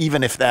answer,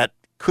 even if that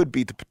could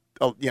be,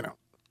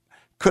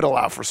 could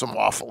allow for some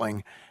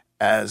waffling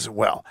as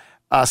well.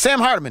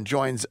 Sam Hardiman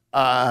joins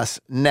us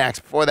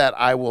next. Before that,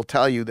 I will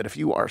tell you that if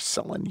you are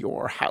selling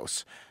your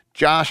house,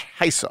 Josh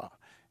Heisaw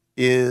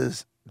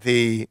is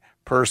the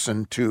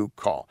person to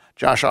call.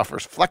 Josh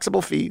offers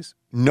flexible fees,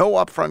 no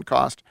upfront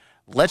cost,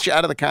 lets you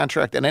out of the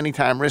contract at any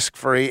time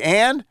risk-free,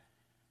 and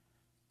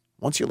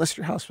once you list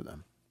your house with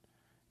him,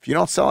 if you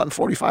don't sell it in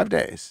 45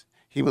 days,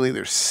 he will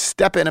either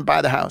step in and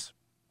buy the house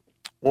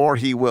or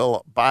he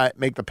will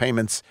make the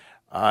payments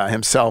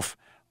himself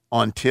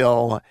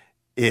until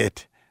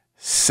it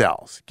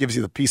sells. Gives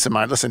you the peace of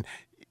mind. Listen,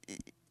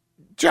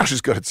 Josh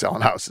is good at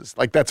selling houses.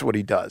 Like, that's what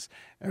he does.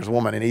 There's a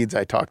woman in Eads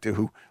I talked to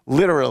who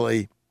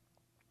literally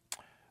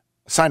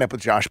signed up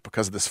with Josh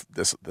because of this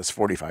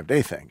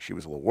 45-day thing. She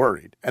was a little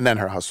worried. And then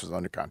her house was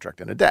under contract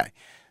in a day.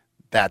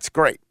 That's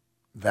great.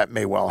 That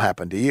may well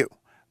happen to you.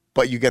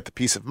 But you get the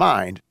peace of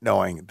mind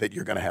knowing that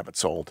you're going to have it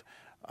sold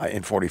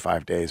in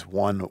 45 days,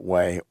 one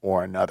way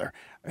or another.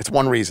 It's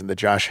one reason that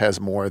Josh has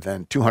more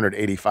than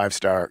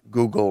 285-star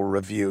Google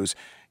reviews.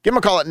 Give him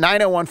a call at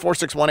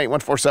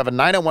 901-461-8147,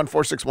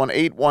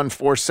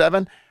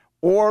 901-461-8147,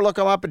 or look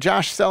him up at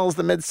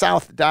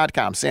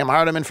joshsellsthemidsouth.com. Sam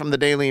Hardiman from the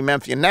Daily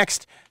Memphian.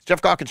 Next, it's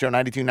Jeff Calkins Show,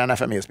 92.9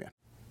 FM ESPN.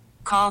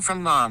 Call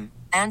from mom.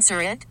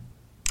 Answer it.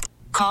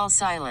 Call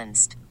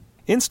silenced.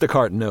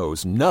 Instacart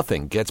knows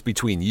nothing gets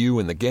between you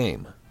and the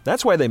game.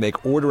 That's why they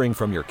make ordering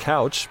from your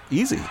couch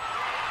easy.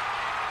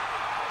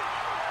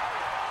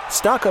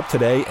 Stock up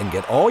today and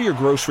get all your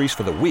groceries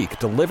for the week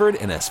delivered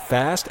in as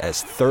fast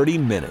as 30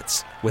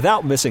 minutes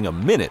without missing a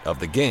minute of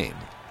the game.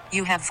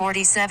 You have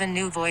 47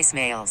 new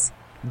voicemails.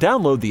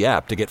 Download the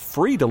app to get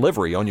free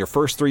delivery on your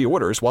first 3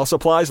 orders while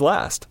supplies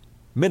last.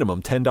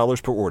 Minimum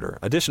 $10 per order.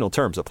 Additional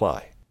terms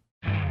apply.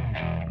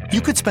 You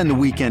could spend the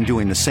weekend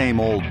doing the same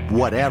old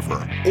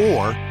whatever,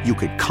 or you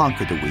could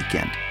conquer the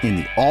weekend in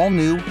the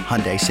all-new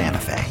Hyundai Santa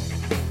Fe.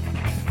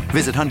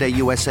 Visit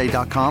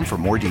HyundaiUSA.com for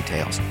more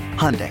details.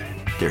 Hyundai,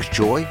 there's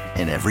joy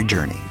in every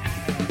journey.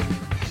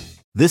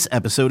 This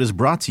episode is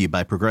brought to you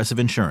by Progressive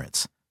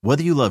Insurance.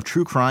 Whether you love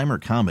true crime or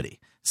comedy,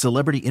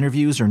 celebrity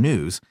interviews or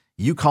news,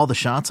 you call the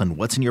shots on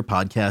what's in your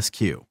podcast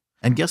queue.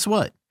 And guess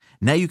what?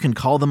 Now you can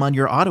call them on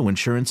your auto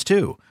insurance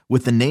too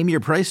with the Name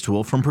Your Price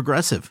tool from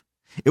Progressive.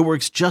 It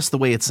works just the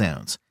way it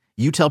sounds.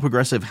 You tell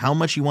Progressive how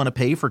much you want to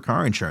pay for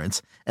car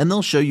insurance, and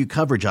they'll show you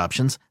coverage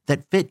options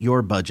that fit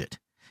your budget.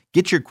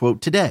 Get your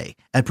quote today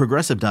at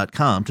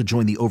Progressive.com to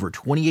join the over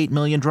 28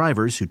 million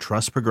drivers who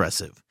trust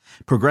Progressive.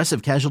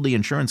 Progressive Casualty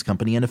Insurance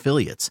Company and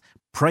Affiliates.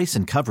 Price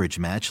and coverage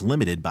match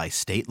limited by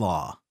state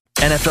law.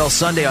 NFL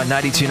Sunday on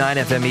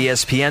 92.9 FM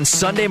ESPN,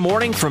 Sunday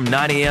morning from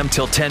 9 a.m.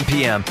 till 10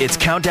 p.m. It's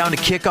Countdown to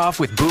Kickoff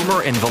with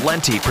Boomer and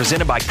Valenti,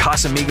 presented by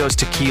Casamigos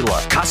Tequila.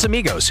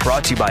 Casamigos,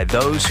 brought to you by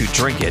those who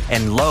drink it.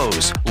 And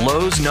Lowe's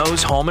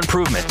knows home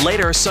improvement.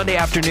 Later, Sunday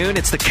afternoon,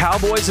 it's the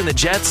Cowboys and the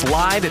Jets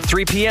live at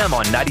 3 p.m.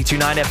 on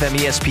 92.9 FM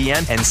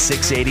ESPN and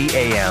 680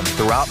 a.m.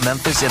 throughout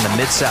Memphis and the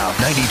Mid-South.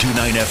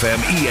 92.9 FM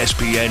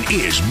ESPN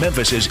is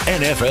Memphis's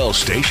NFL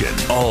station.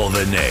 All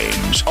the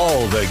names,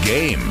 all the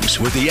games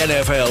with the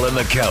NFL and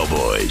the Cowboys.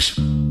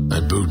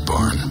 At Boot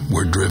Barn,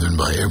 we're driven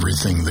by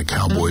everything the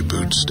cowboy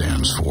boot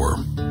stands for.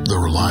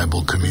 The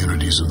reliable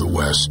communities of the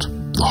West,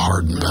 the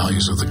hardened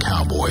values of the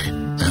cowboy,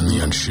 and the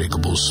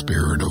unshakable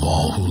spirit of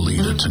all who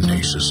lead a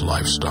tenacious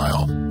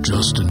lifestyle.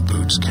 Justin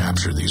Boots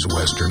capture these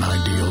Western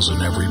ideals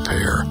in every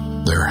pair.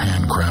 Their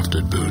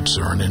handcrafted boots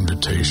are an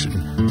invitation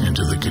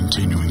into the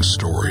continuing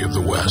story of the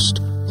West,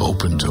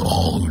 open to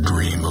all who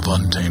dream of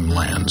untamed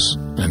lands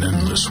and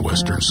endless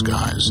Western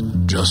skies.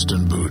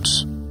 Justin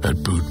Boots,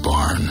 at Boot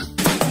Barn.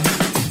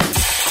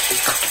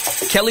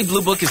 Kelley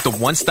Blue Book is the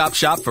one-stop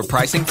shop for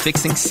pricing,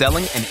 fixing,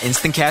 selling, and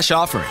instant cash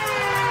offering.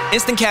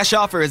 Instant cash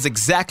offer is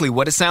exactly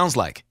what it sounds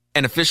like.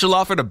 An official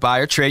offer to buy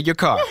or trade your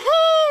car.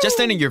 Woohoo! Just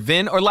enter your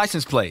VIN or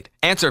license plate,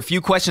 answer a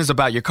few questions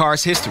about your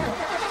car's history,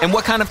 and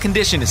what kind of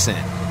condition it's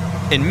in.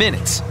 In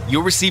minutes,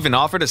 you'll receive an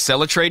offer to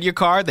sell or trade your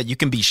car that you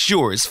can be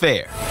sure is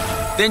fair.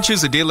 Then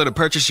choose a dealer to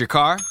purchase your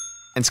car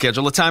and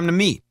schedule a time to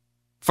meet.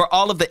 For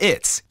all of the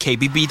its,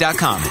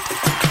 KBB.com.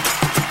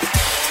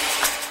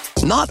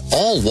 Not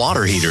all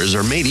water heaters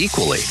are made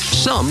equally.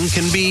 Some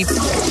can be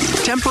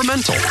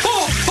temperamental.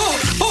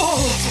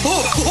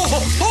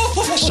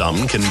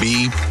 Some can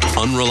be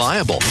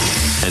unreliable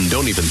and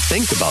don't even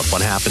think about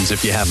what happens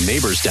if you have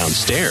neighbors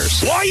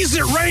downstairs. Why is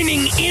it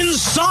raining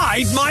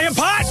inside my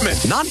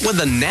apartment? Not with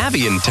a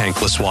Navien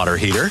tankless water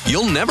heater.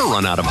 You'll never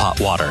run out of hot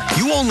water.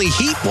 You only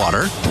heat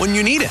water when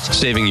you need it,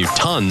 saving you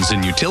tons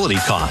in utility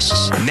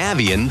costs.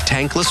 Navien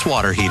tankless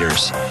water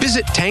heaters.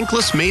 Visit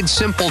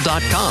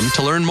tanklessmadesimple.com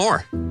to learn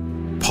more.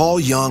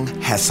 Paul Young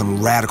has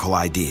some radical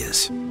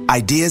ideas.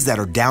 Ideas that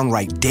are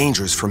downright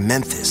dangerous for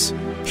Memphis.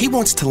 He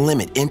wants to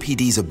limit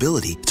MPD's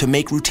ability to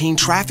make routine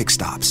traffic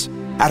stops.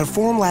 At a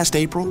forum last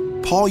April,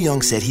 Paul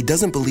Young said he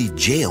doesn't believe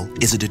jail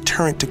is a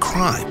deterrent to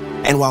crime.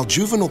 And while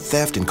juvenile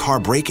theft and car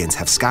break-ins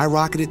have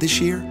skyrocketed this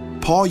year,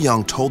 Paul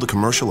Young told the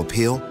Commercial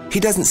Appeal he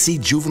doesn't see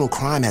juvenile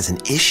crime as an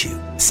issue,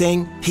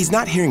 saying he's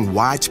not hearing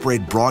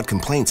widespread broad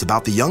complaints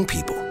about the young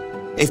people.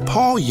 If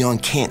Paul Young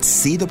can't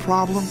see the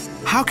problem,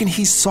 how can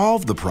he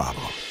solve the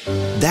problem?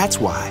 That's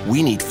why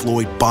we need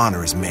Floyd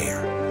Bonner as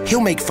mayor. He'll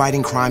make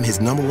fighting crime his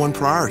 #1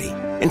 priority,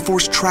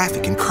 enforce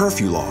traffic and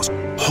curfew laws,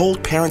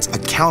 hold parents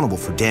accountable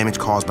for damage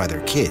caused by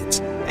their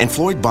kids. And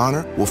Floyd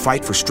Bonner will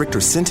fight for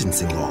stricter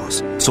sentencing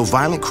laws so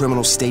violent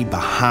criminals stay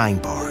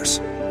behind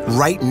bars.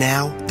 Right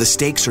now, the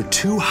stakes are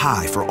too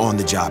high for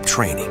on-the-job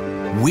training.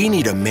 We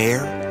need a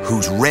mayor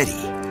who's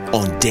ready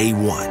on day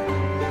one.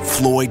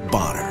 Floyd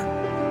Bonner.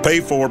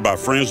 Paid for by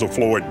Friends of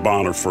Floyd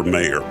Bonner for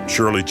mayor.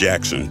 Shirley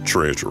Jackson,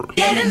 treasurer.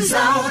 Get in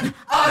zone,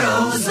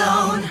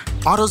 AutoZone.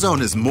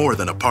 AutoZone is more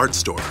than a parts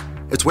store.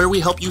 It's where we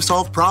help you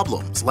solve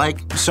problems like,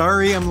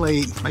 sorry I'm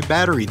late, my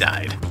battery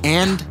died.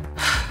 And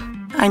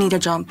I need a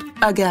jump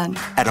again.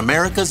 At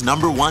America's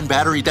 #1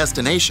 battery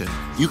destination,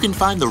 you can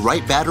find the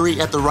right battery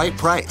at the right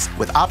price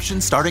with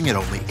options starting at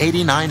only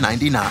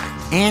 $89.99.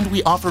 And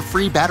we offer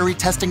free battery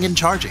testing and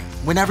charging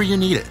whenever you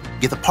need it.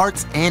 Get the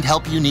parts and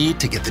help you need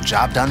to get the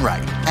job done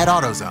right at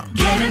AutoZone.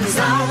 Get in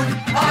zone,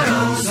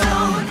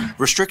 AutoZone.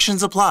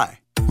 Restrictions apply.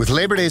 With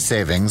Labor Day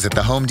savings at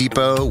the Home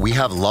Depot, we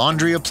have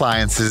laundry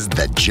appliances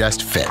that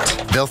just fit.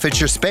 They'll fit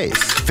your space,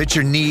 fit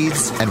your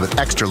needs, and with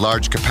extra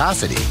large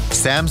capacity,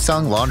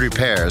 Samsung laundry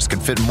pairs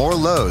can fit more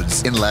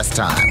loads in less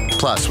time.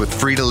 Plus, with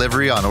free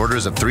delivery on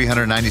orders of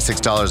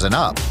 $396 and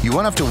up, you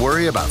won't have to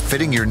worry about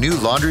fitting your new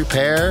laundry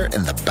pair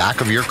in the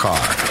back of your car.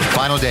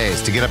 Final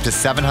days to get up to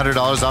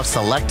 $700 off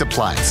select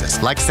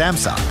appliances like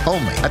Samsung,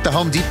 only at the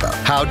Home Depot.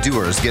 How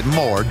doers get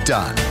more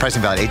done.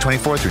 Pricing valid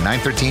 8/24 through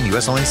 9/13,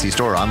 U.S. only. See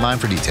store or online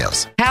for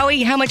details.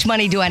 Howie, how much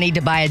money do I need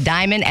to buy a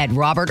diamond at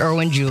Robert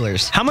Irwin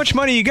Jewelers? How much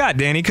money you got,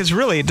 Danny? Because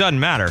really, it doesn't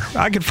matter.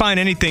 I could find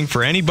anything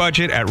for any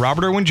budget at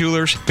Robert Irwin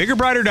Jewelers. Bigger,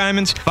 brighter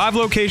diamonds, 5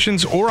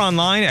 locations, or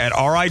online at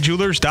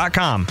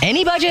rijewelers.com.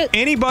 Any budget?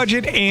 Any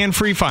budget and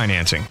free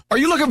financing. Are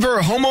you looking for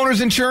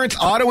homeowner's insurance,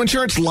 auto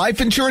insurance, life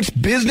insurance,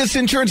 business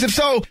insurance? If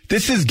so,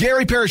 this is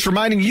Gary Parrish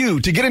reminding you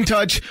to get in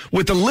touch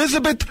with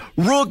Elizabeth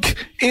Rook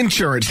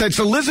Insurance. That's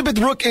Elizabeth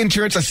Rook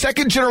Insurance, a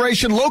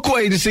second-generation local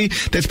agency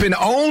that's been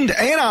owned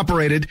and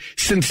operated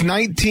since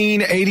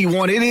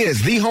 1981. It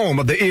is the home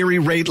of the Erie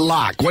Rate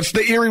Lock. What's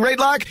the Erie Rate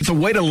Lock? It's a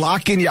way to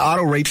lock in your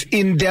auto rates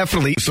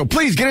indefinitely. So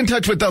please get in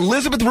touch with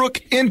Elizabeth Rook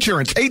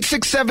Insurance.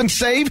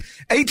 867-SAVE,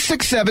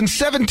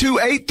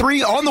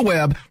 867-7283 on the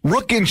web,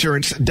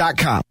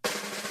 rookinsurance.com.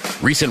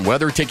 Recent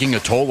weather taking a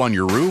toll on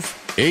your roof?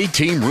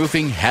 A-Team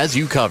Roofing has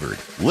you covered,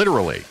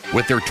 literally,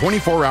 with their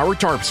 24-hour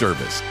tarp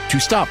service to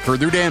stop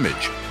further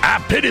damage. I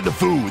pity the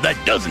fool that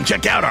doesn't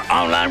check out our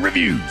online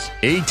reviews.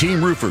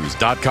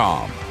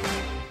 A-TeamRoofers.com.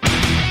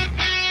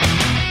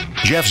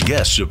 Jeff's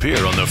guests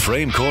appear on the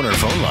Frame Corner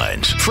phone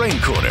lines. Frame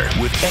Corner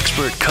with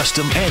expert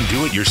custom and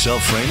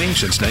do-it-yourself framing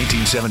since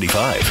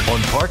 1975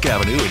 on Park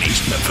Avenue in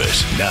East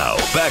Memphis. Now,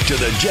 back to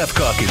the Jeff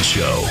Calkins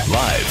Show,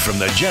 live from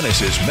the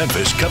Genesis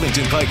Memphis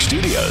Covington Pike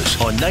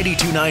Studios on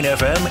 92.9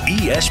 FM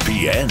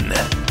ESPN.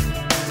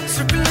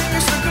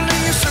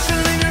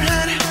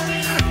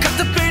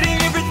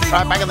 All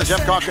right, back on the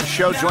Jeff Calkins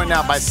Show, joined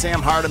now by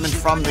Sam Hardiman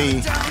from the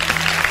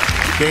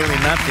Daily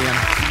Memphian.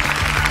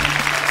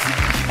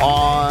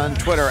 On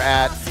Twitter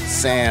at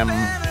Sam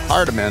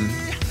Hardiman.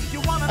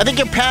 I think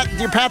your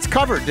Pats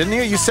covered, didn't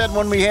you? You said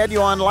when we had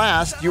you on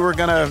last, you were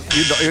gonna.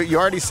 You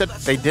already said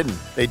they didn't.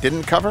 They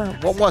didn't cover.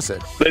 What was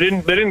it? They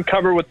didn't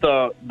cover with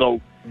the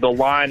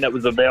line that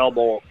was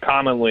available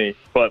commonly,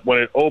 but when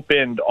it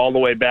opened all the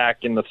way back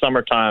in the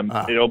summertime,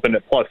 it opened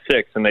at +6,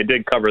 and they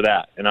did cover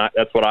that, and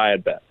that's what I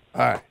had bet.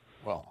 All right.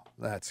 Well,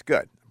 that's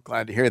good. I'm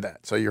glad to hear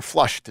that. So you're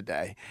flush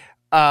today.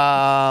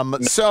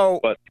 So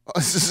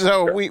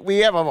we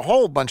have a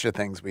whole bunch of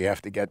things we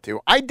have to get to.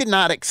 I did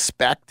not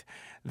expect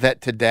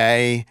that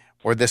today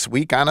or this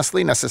week,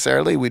 honestly,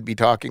 necessarily, we'd be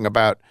talking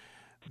about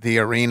the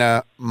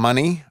arena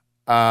money,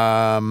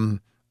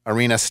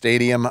 arena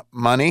stadium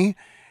money.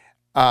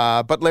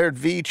 But Laird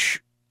Veach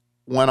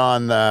went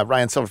on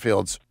Ryan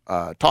Silverfield's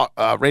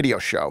radio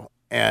show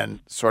and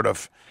sort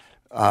of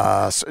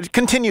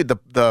continued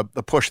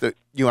the push that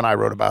you and I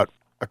wrote about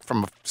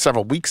from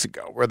several weeks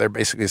ago, where they're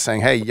basically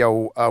saying, hey,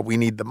 we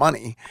need the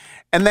money.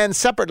 And then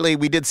separately,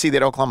 we did see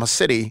that Oklahoma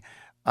City,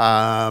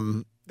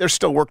 there's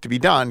still work to be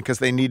done because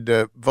they need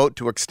to vote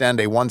to extend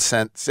a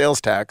 1-cent sales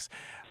tax.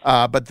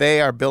 But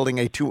they are building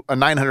a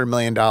 $900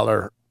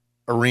 million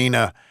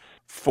arena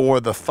for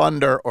the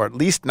Thunder, or at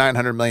least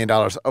 $900 million,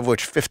 of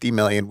which $50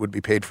 million would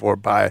be paid for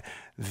by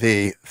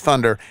the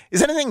Thunder.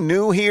 Is anything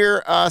new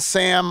here,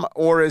 Sam,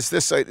 or is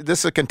this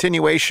a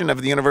continuation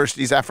of the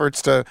university's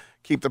efforts to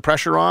keep the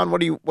pressure on? What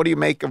do you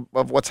make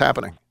of what's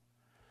happening?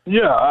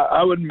 Yeah,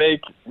 I would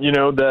make,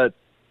 that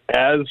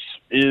as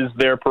is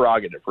their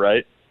prerogative,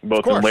 right?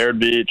 Both in Laird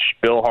Beach,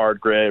 Bill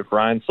Hardgrave,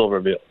 Ryan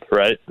Silverfield,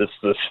 right? This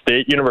is a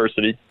state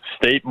university.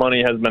 State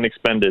money has been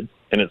expended,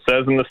 and it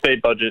says in the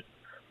state budget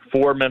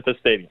for Memphis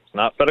stadiums,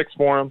 not FedEx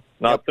Forum,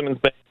 not Simmons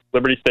Bank,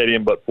 Liberty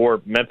Stadium, but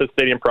for Memphis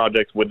stadium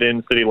projects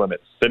within city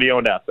limits,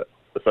 city-owned assets,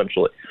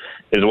 essentially,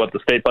 is what the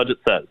state budget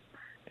says.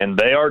 And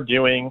they are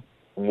doing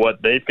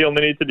what they feel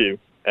they need to do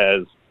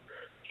as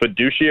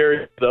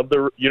fiduciaries of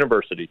the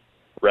university,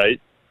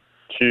 right,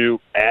 to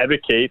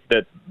advocate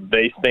that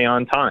they stay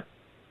on time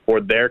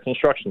for their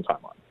construction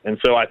timeline. And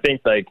so I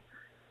think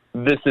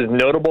this is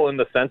notable in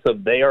the sense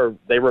of they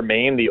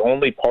remain the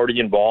only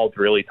party involved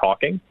really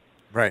talking.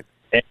 Right.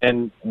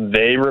 And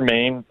they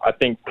remain, I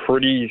think,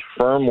 pretty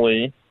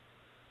firmly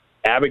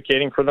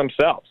advocating for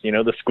themselves.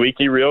 The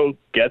squeaky wheel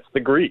gets the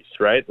grease,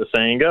 right? The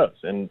saying goes.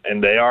 And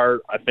they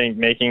are, I think,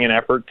 making an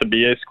effort to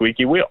be a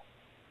squeaky wheel.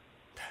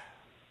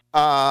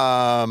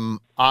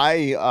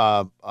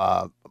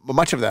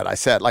 Much of that I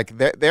said,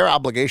 their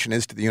obligation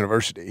is to the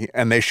university,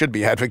 and they should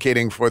be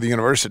advocating for the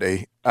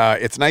university.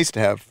 It's nice to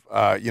have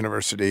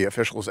university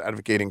officials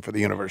advocating for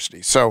the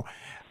university. So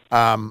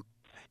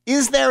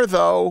is there,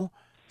 though,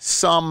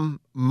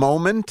 some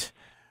moment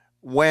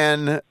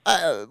when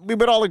we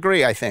would all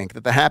agree, I think,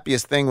 that the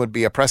happiest thing would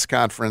be a press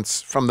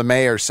conference from the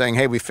mayor saying,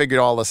 hey, we figured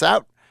all this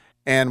out,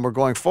 and we're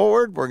going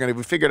forward.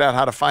 We figured out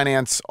how to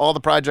finance all the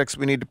projects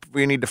we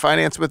need to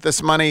finance with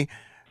this money.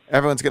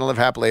 Everyone's going to live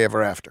happily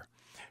ever after.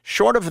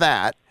 Short of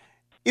that,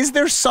 is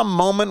there some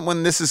moment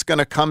when this is going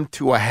to come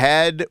to a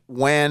head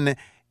when,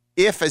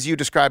 if, as you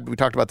described, we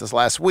talked about this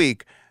last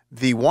week,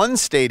 the one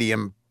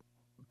stadium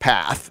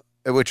path,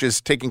 which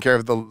is taking care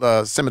of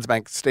the Simmons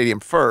Bank Stadium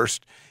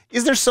first,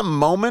 is there some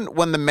moment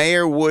when the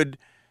mayor would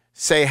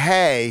say,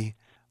 hey,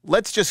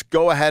 let's just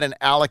go ahead and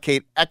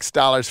allocate X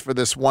dollars for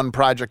this one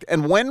project?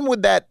 And when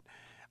would that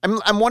 –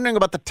 I'm wondering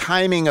about the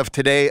timing of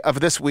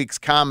this week's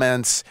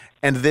comments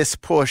and this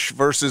push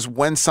versus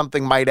when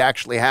something might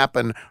actually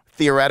happen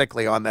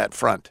theoretically on that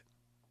front.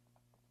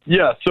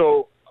 Yeah,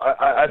 so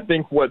I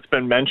think what's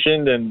been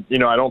mentioned, and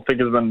I don't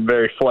think has been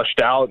very fleshed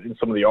out in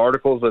some of the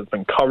articles that's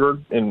been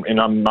covered, and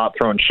I'm not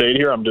throwing shade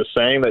here. I'm just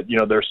saying that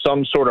there's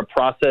some sort of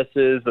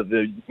processes that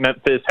the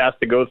Memphis has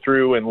to go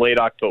through in late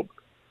October,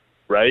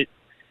 right?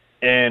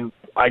 And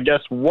I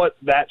guess what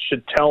that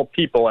should tell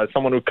people, as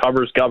someone who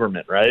covers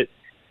government, right,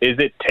 is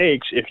it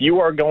takes, if you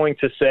are going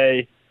to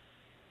say,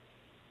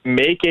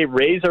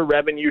 raise a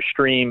revenue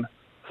stream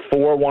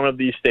for one of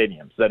these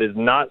stadiums that is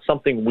not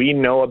something we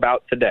know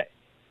about today,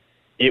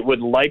 it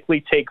would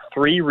likely take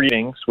 3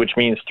 readings, which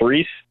means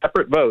 3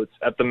 separate votes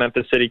at the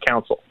Memphis City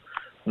Council.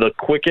 The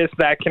quickest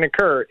that can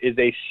occur is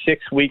a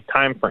 6-week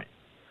time frame.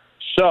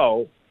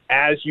 So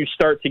as you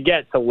start to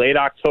get to late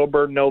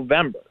October,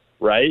 November,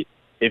 right,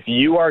 if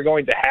you are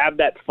going to have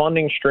that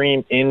funding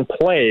stream in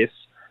place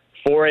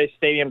for a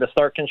stadium to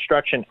start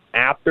construction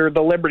after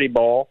the Liberty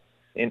Bowl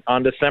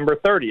on December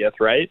 30th,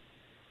 right,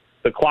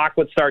 the clock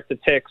would start to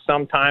tick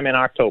sometime in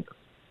October,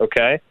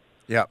 okay?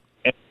 Yeah.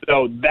 And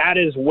so that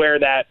is where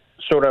that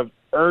sort of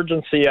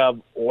urgency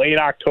of late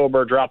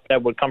October drop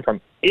dead would come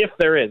from, if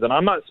there is. And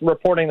I'm not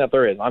reporting that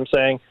there is. I'm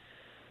saying,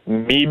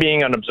 me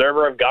being an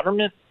observer of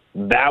government,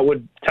 that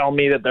would tell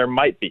me that there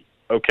might be,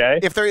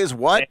 okay? If there is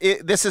what?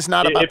 This is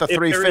not about the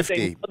 350. If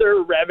there is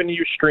another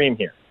revenue stream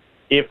here.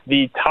 If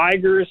the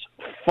Tigers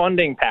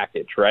funding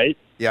package, right,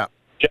 yeah,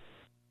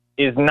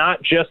 is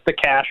not just the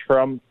cash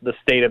from the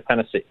state of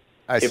Tennessee.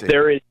 If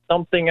there is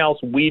something else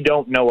we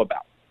don't know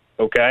about,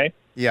 okay?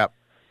 Yeah.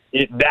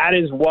 That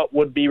is what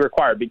would be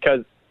required, because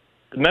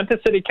the Memphis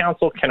City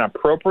Council can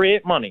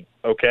appropriate money,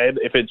 okay?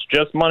 If it's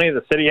just money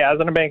the city has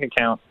in a bank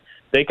account,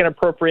 they can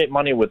appropriate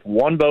money with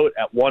one vote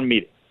at one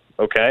meeting,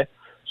 okay?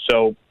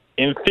 So,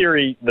 in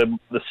theory, the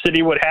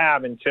city would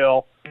have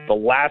until the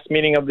last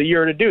meeting of the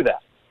year to do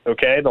that,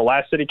 okay? The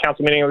last city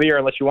council meeting of the year,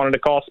 unless you wanted to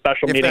call a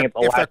special meeting at the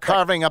last. If they're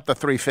carving up the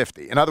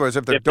 350. In other words,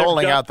 if they're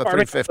doling out the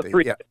 350.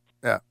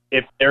 Yeah.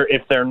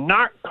 If they're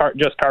not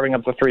just carving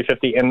up the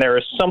 350 and there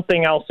is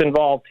something else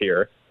involved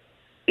here,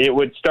 it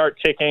would start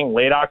ticking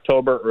late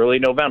October, early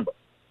November.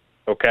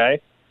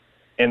 Okay?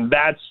 And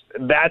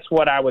that's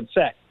what I would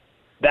say.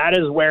 That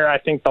is where I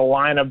think the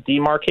line of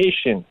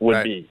demarcation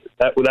would be.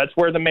 That's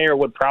where the mayor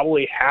would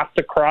probably have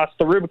to cross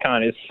the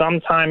Rubicon, is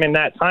sometime in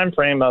that time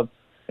frame of,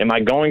 am I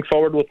going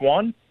forward with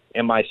one?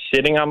 Am I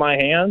sitting on my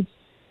hands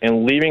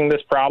and leaving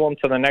this problem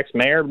to the next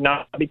mayor?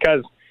 Not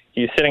because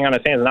he's sitting on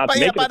his hands, not to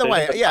make a decision. By the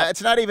way,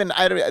 it's not even.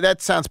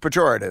 That sounds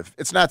pejorative.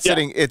 It's not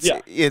sitting.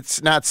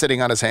 It's not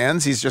sitting on his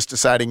hands. He's just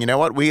deciding. You know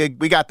what? We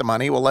got the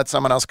money. We'll let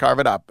someone else carve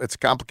it up. It's a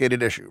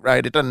complicated issue,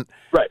 right? It doesn't.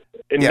 Right,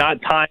 and not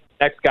tying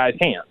the next guy's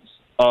hands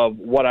of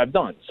what I've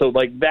done. So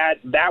like that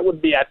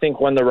would be, I think,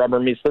 when the rubber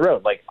meets the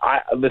road. Like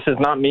this is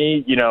not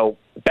me,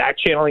 back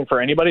channeling for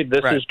anybody.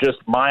 This is just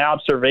my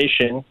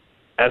observation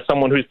as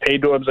someone who's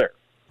paid to observe.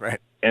 Right.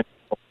 And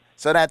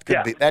so that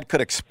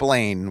could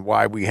explain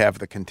why we have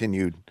the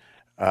continued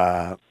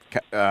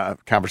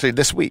conversation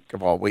this week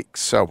of all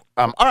weeks. So,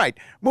 all right,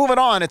 moving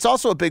on. It's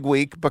also a big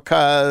week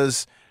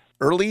because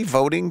early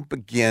voting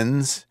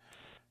begins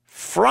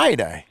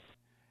Friday.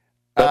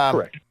 That's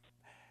correct.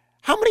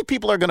 How many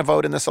people are going to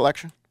vote in this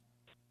election?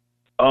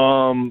 If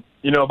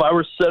I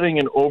were setting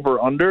an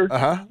over-under,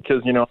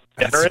 because,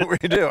 that's what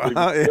we do.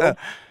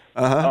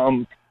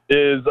 I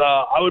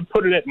would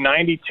put it at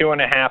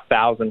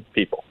 92,500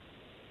 people.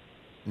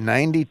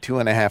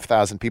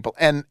 92,500 people.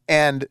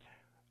 And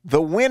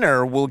the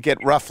winner will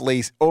get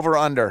roughly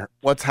over-under.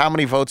 How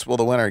many votes will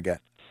the winner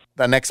get?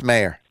 The next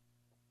mayor?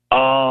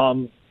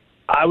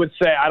 I would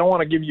say, I don't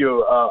want to give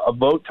you a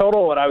vote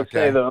total, but I would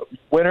say the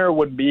winner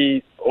would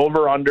be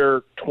over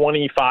under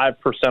 25%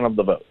 of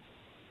the vote.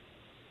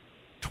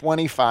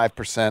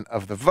 25%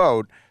 of the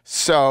vote.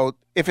 So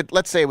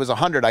let's say it was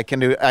 100, I can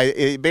do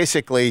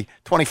basically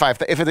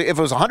 25. If it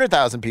was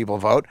 100,000 people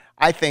vote,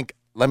 I think,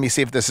 let me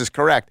see if this is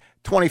correct,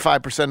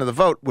 25% of the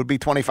vote would be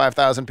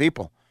 25,000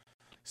 people.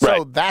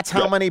 So that's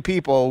how many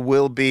people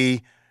will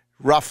be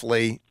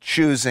roughly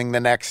choosing the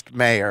next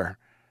mayor.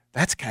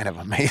 That's kind of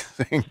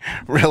amazing,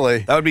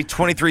 really. That would be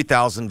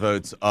 23,000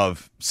 votes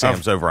of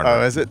Sam's over-under.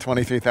 Oh, is it?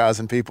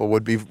 23,000 people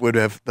would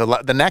have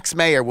the next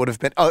mayor would have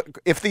been,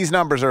 if these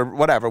numbers are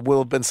whatever,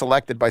 will have been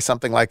selected by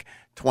something like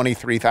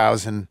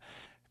 23,000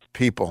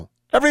 people.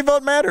 Every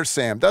vote matters,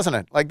 Sam, doesn't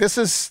it? Like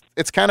it's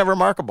kind of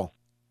remarkable.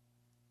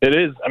 It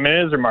is. I mean,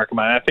 it is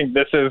remarkable. And I think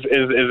this is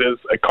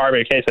a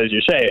carbon case, as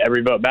you say.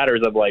 Every vote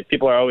matters. Of like,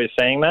 people are always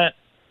saying that.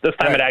 This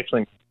time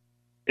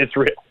it's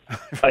real.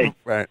 Like,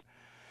 right.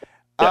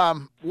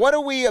 What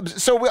do we?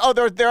 So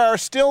there are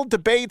still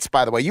debates.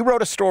 By the way, you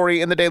wrote a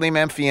story in the Daily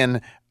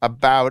Memphian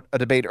about a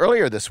debate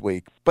earlier this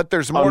week, but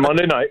there's more on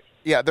Monday night.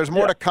 Yeah, there's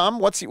more to come.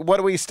 What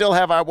do we still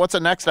have? What's the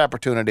next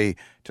opportunity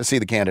to see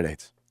the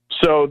candidates?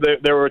 So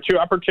there were two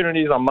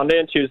opportunities on Monday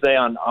and Tuesday.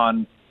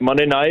 On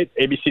Monday night,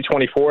 ABC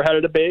 24 had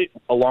a debate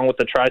along with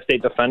the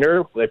Tri-State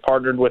Defender. They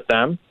partnered with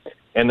them,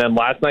 and then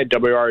last night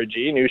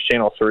WREG News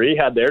Channel 3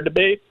 had their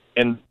debate,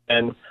 and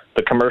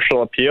the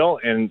Commercial Appeal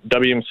and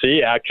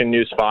WMC Action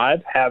News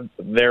 5 have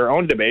their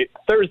own debate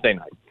Thursday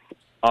night.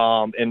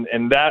 And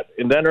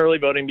then early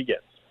voting begins.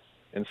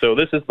 And so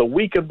this is the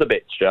week of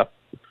debates, Jeff.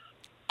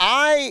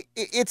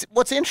 It's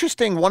what's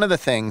interesting, one of the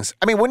things,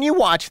 I mean, when you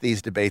watch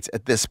these debates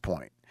at this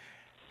point,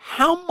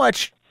 how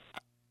much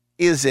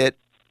is it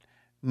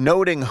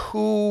noting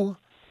who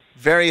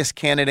various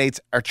candidates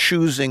are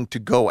choosing to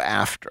go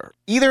after,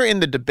 either in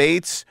the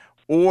debates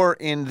or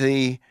in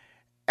the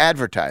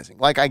advertising?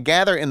 Like, I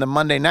gather in the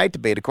Monday night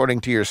debate,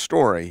 according to your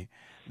story,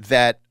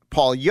 that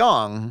Paul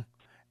Young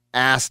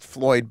asked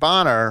Floyd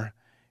Bonner,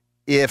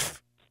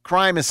 if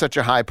crime is such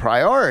a high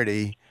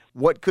priority,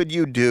 what could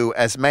you do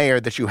as mayor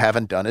that you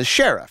haven't done as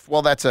sheriff?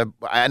 Well,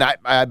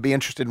 I'd be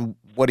interested in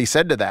what he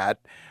said to that.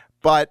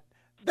 But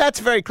that's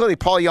very clearly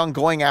Paul Young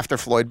going after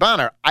Floyd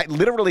Bonner. I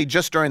literally,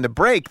 just during the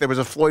break, there was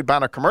a Floyd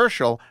Bonner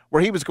commercial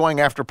where he was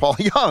going after Paul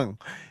Young.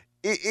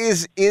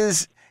 Is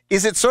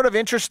it sort of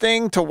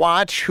interesting to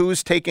watch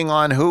who's taking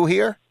on who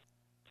here?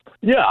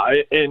 Yeah,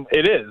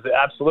 it is,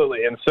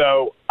 absolutely. And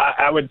so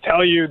I would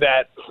tell you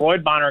that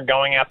Floyd Bonner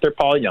going after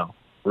Paul Young,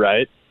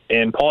 right,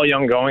 and Paul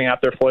Young going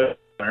after Floyd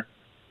Bonner,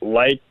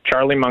 like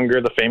Charlie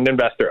Munger, the famed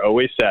investor,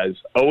 always says,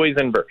 always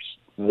in verse.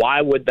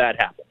 Why would that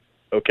happen?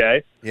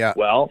 Okay? Yeah.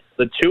 Well,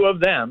 the two of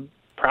them,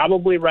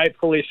 probably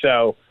rightfully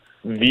so,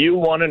 view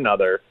one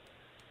another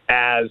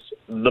as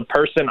the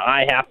person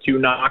I have to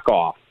knock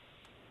off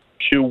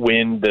to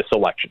win this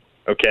election.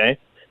 Okay?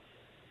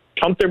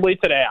 Comfortably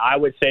today, I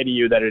would say to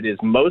you that it is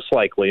most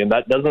likely, and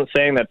that doesn't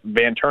saying that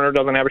Van Turner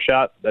doesn't have a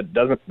shot.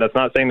 That's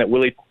not saying that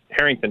Willie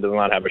Harrington does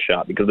not have a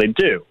shot, because they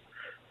do.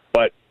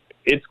 But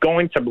it's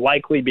going to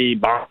likely be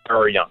Bonner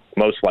or Young,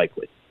 most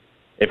likely,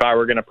 if I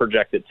were going to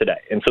project it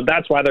today. And so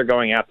that's why they're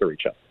going after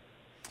each other.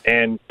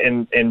 And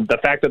the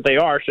fact that they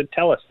are should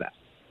tell us that.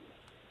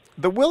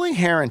 The Willie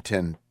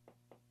Harrington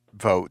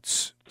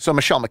votes. So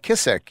Michelle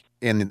McKissick,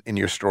 in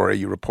your story,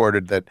 you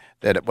reported that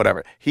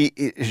whatever she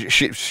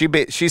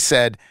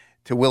said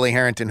to Willie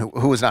Harrington,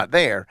 who was not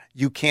there,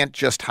 you can't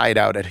just hide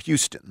out at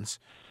Houston's.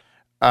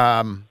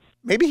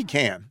 Maybe he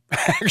can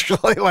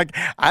actually. Like,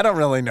 I don't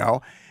really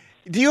know.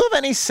 Do you have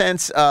any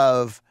sense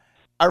of,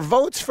 are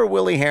votes for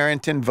Willie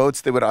Herrington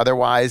votes that would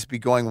otherwise be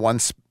going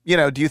once?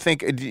 Do you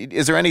think,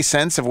 is there any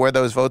sense of where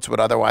those votes would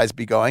otherwise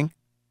be going?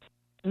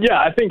 Yeah,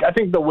 I think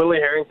the Willie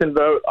Herrington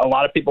vote, a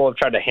lot of people have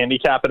tried to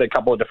handicap it a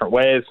couple of different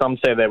ways. Some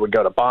say they would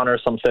go to Bonner.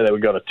 Some say they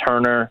would go to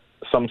Turner.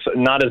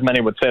 Not as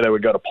many would say they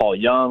would go to Paul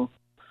Young.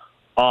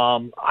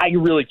 I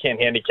really can't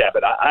handicap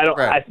it. I don't.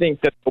 Right. I think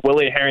that the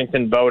Willie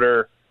Herrington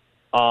voter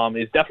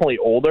is definitely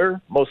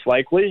older, most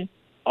likely.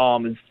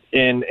 That's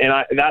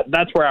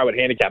where I would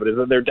handicap it. Is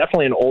that they're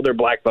definitely an older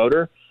black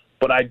voter,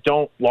 but I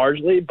don't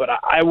largely. But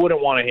I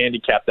wouldn't want to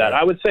handicap that.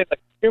 I would say,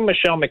 like,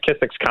 Michelle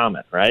McKissick's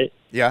comment, right?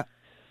 Yeah.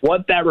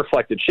 What that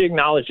reflected, she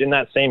acknowledged in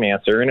that same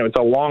answer, and it's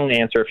a long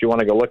answer if you want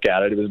to go look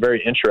at it. It was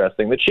very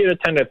interesting that she had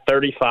attended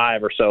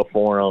 35 or so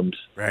forums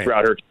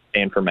throughout her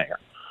campaign for mayor.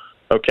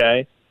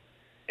 Okay?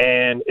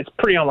 And it's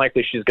pretty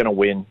unlikely she's going to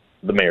win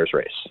the mayor's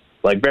race.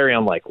 Like, very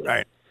unlikely.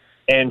 Right.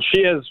 And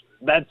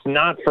that's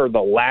not for the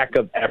lack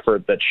of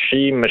effort that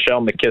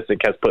Michelle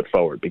McKissick, has put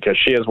forward, because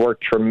she has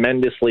worked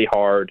tremendously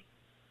hard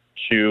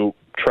to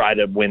try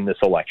to win this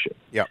election.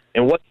 Yep.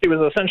 And what she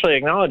was essentially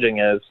acknowledging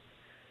is,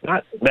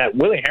 not that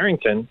Willie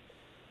Herrington,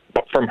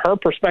 but from her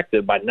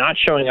perspective, by not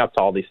showing up to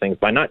all these things,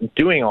 by not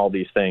doing all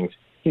these things,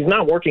 he's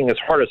not working as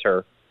hard as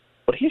her,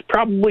 but he's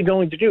probably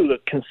going to do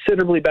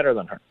considerably better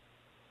than her,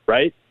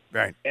 right?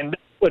 Right. And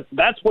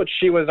that's what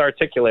she was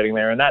articulating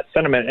there in that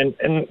sentiment,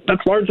 and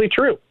that's largely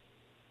true.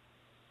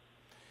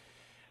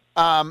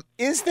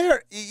 Is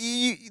there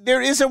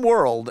is a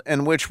world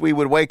in which we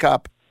would wake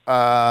up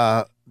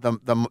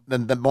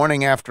the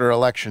morning after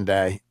Election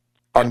Day,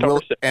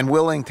 and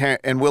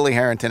Willie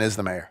Herrington is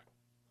the mayor,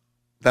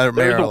 the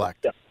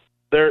mayor-elect? Yeah.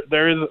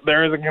 There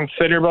is a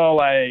considerable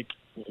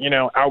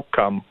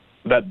outcome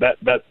that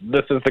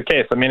this is the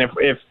case. I mean,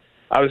 if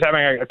I was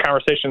having a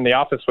conversation in the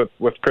office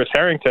with Chris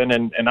Herrington,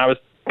 and I was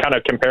kind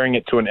of comparing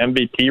it to an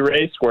MVP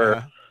race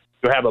where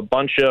you have a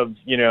bunch of,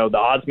 the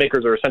odds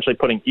makers are essentially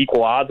putting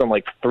equal odds on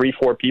like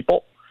 3-4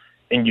 people,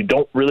 and you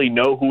don't really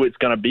know who it's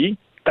going to be.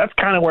 That's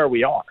kind of where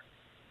we are.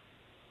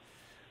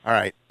 All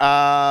right.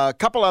 A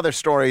couple other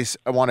stories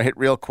I want to hit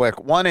real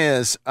quick. One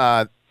is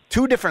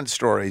two different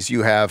stories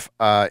you have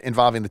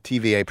involving the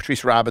TVA.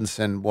 Patrice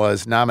Robinson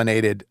was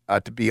nominated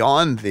to be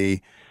on the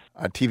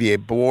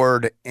TVA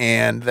board.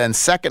 And then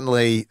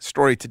secondly,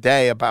 story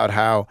today about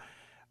how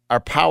our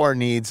power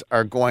needs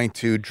are going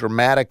to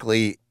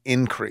dramatically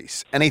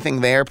increase.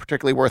 Anything there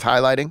particularly worth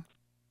highlighting?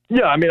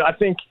 Yeah, I mean, I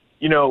think,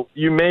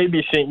 you may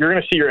be seeing, you're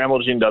going to see your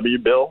MLG&W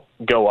bill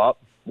go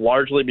up,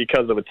 largely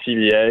because of a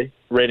TVA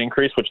rate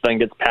increase, which then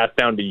gets passed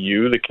down to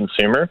you, the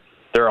consumer.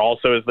 There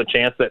also is the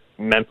chance that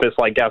Memphis,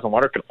 like Gas and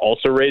Water, could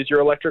also raise your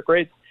electric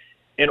rates.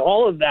 And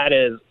all of that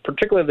is,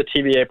 particularly the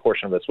TVA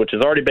portion of this, which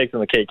is already baked in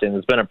the cake and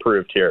has been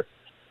approved here,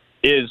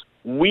 is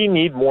we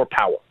need more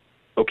power,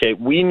 okay?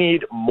 We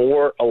need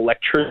more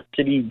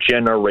electricity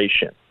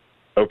generation,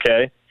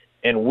 okay?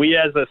 And we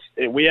as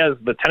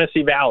the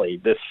Tennessee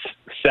Valley, this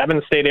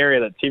 7-state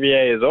area that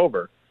TVA is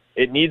over,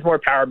 it needs more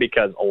power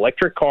because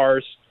electric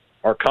cars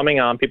are coming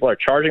on. People are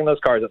charging those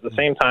cars. At the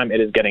same time, it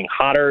is getting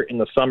hotter in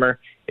the summer.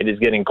 It is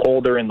getting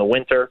colder in the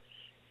winter.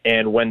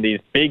 And when these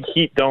big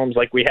heat domes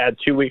like we had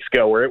 2 weeks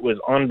ago where it was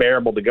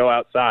unbearable to go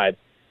outside,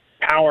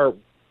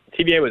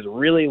 TVA was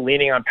really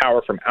leaning on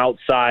power from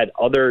outside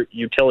other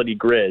utility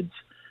grids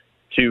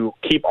to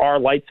keep our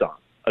lights on,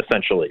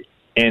 essentially.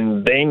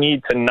 And they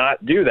need to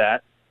not do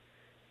that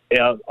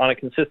on a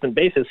consistent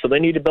basis, so they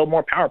need to build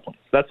more power plants.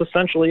 That's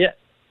essentially it.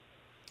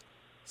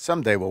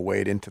 Someday we'll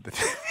wade into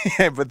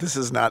the but this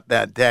is not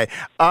that day.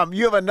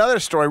 You have another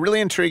story,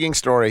 really intriguing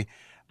story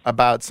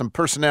about a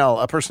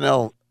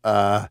personnel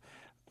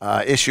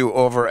issue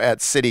over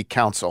at City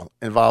Council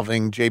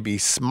involving J.B.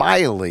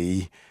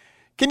 Smiley.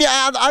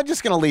 I'm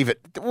just going to leave it.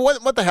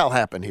 What the hell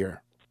happened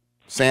here,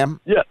 Sam?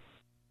 Yeah.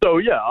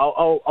 So,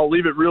 I'll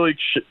leave it really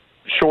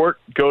short.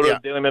 Go to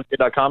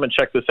dailymemphian.com and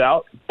check this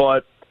out.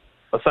 But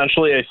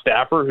essentially a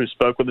staffer who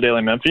spoke with the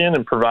Daily Memphian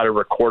and provided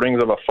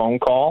recordings of a phone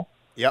call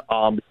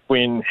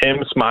between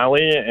him,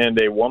 Smiley,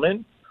 and a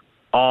woman.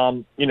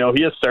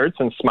 He asserts,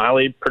 and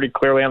Smiley pretty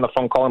clearly on the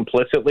phone call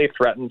implicitly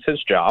threatens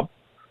his job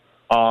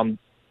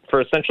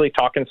for essentially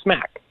talking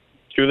smack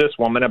to this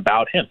woman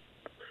about him.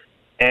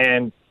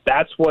 And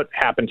that's what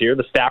happened here.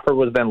 The staffer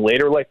was then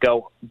later let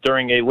go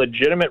during a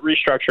legitimate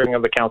restructuring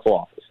of the council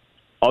office.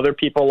 Other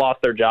people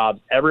lost their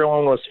jobs.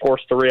 Everyone was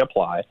forced to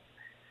reapply.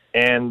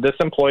 And this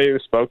employee who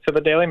spoke to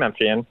the Daily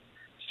Memphian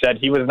said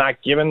he was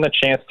not given the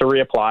chance to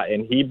reapply,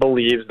 and he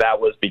believes that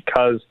was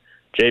because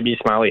J.B.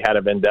 Smiley had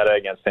a vendetta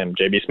against him.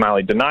 J.B.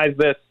 Smiley denies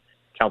this.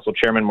 Council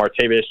Chairman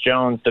Martavius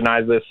Jones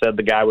denies this, said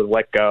the guy was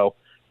let go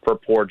for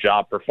poor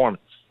job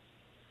performance.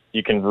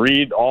 You can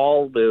read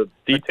all the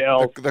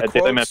details at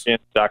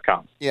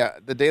dailymemphian.com. Yeah,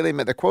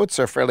 the quotes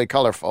are fairly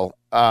colorful.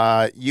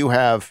 You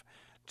have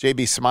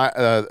J.B.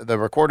 Smiley, the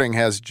recording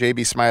has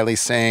J.B. Smiley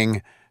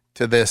saying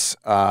to this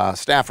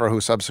staffer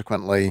who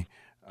subsequently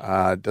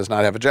does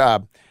not have a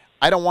job,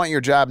 "I don't want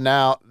your job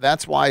now.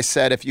 That's why I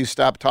said if you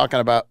stop talking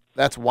about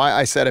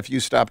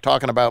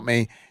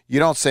me, You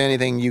don't say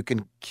anything. You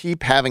can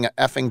keep having an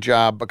effing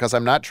job because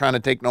I'm not trying to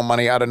take no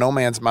money out of no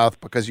man's mouth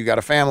because you got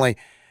a family,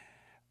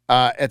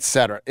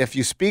 etc. If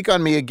you speak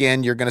on me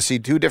again, you're going to see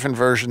two different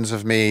versions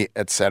of me,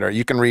 etc.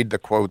 You can read the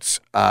quotes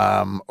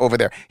over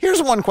there.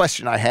 Here's one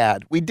question I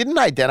had. We didn't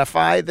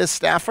identify this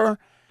staffer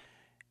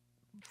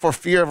for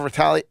fear of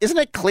retaliation. Isn't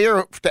it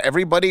clear to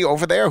everybody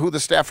over there who the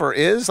staffer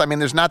is? I mean,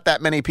 there's not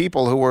that many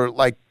people who were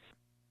like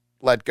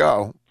let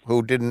go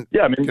who didn't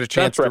get a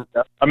chance to.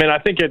 I mean, I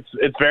think it's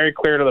very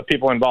clear to the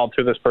people involved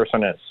who this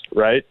person is,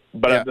 right?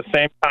 But at the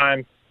same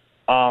time,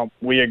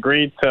 we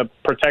agreed to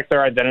protect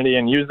their identity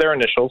and use their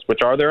initials, which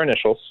are their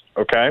initials,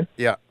 okay?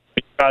 Yeah.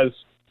 Because,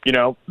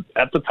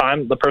 at the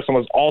time, the person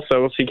was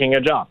also seeking a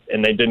job,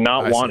 and they did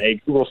not want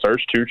a Google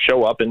search to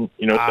show up and,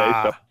 say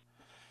stuff.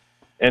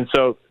 And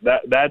so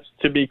that's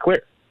to be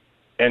clear.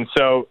 And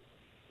so,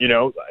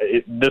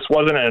 this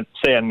wasn't a,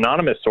 say,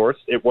 anonymous source.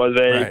 It was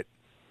a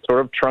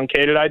sort of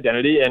truncated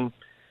identity. And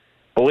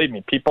believe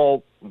me,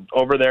 people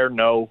over there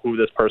know who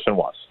this person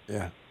was.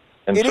 Yeah.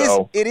 And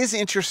it is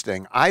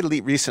interesting. I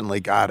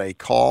recently got a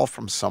call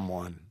from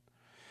someone.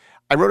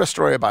 I wrote a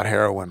story about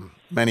heroin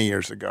many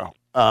years ago.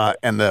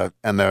 And the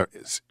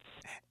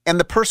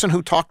person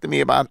who talked to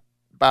me about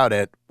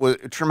it was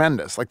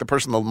tremendous. Like the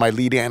person, my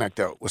lead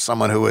anecdote was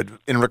someone who had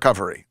in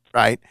recovery,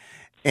 right?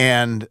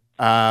 And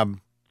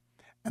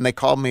they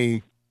called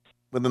me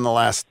within the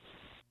last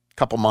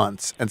couple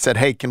months and said,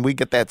 "Hey, can we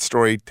get that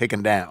story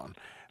taken down?"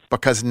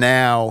 Because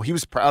now he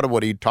was proud of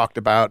what he talked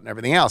about and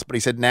everything else, but he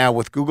said now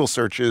with Google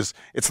searches,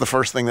 it's the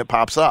first thing that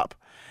pops up.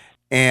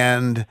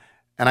 And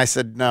I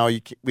said, no,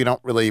 we don't.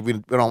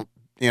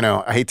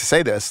 I hate to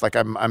say this, like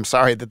I'm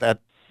sorry that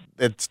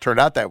it's turned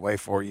out that way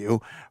for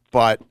you,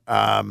 but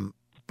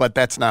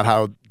that's not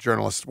how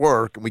journalists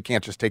work, and we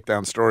can't just take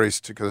down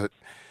stories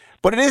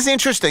But it is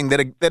interesting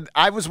that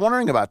I was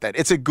wondering about that.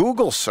 It's a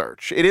Google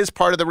search. It is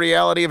part of the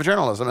reality of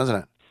journalism, isn't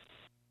it?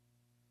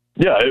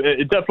 Yeah,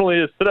 it definitely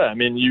is today. I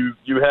mean, you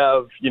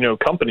have,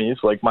 companies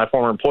like my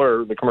former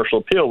employer, the Commercial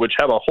Appeal, which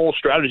have a whole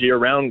strategy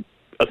around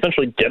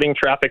essentially getting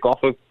traffic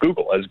off of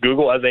Google as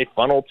a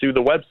funnel to the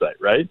website,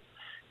 right?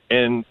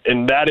 And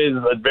that is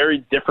a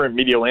very different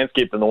media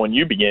landscape than the one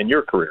you began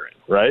your career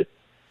in, right?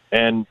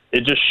 And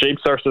it just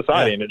shapes our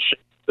society, and it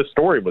shapes the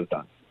story was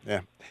done.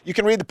 Yeah. You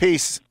can read the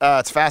piece.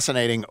 It's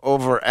fascinating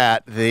over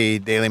at the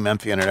Daily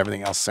Memphian and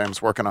everything else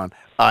Sam's working on.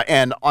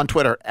 And on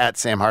Twitter at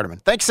Sam Hardiman.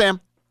 Thanks,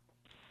 Sam.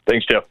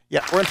 Thanks, Jeff.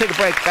 Yeah, we're going to take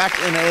a break. Back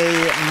in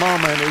a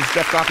moment is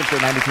Jeff Calkins for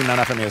 92.9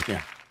 FM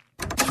ESPN.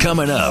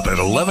 Coming up at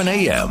 11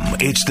 a.m.,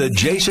 it's the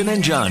Jason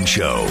and John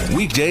Show.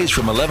 Weekdays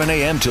from 11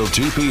 a.m. till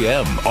 2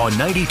 p.m. on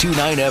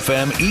 92.9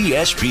 FM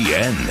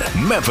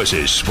ESPN,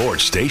 Memphis'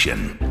 sports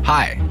station.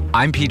 Hi,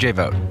 I'm PJ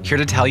Vogt, here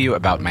to tell you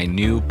about my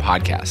new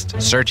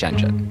podcast, Search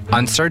Engine.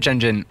 On Search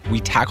Engine, we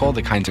tackle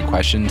the kinds of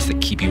questions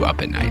that keep you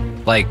up at night.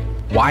 Like,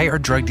 why are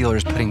drug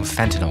dealers putting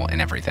fentanyl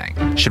in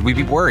everything? Should we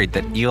be worried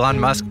that Elon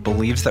Musk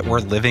believes that we're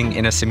living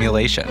in a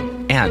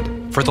simulation? And,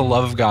 for the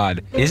love of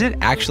God, is it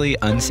actually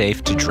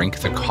unsafe to drink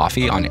the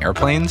coffee on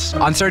airplanes?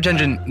 On Search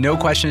Engine, no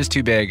question is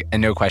too big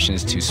and no question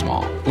is too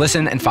small.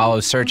 Listen and follow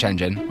Search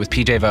Engine with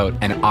PJ Vogt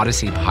and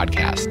Odyssey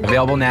Podcast.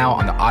 Available now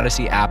on the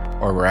Odyssey app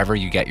or wherever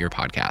you get your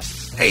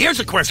podcasts. Hey,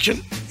 here's a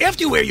question.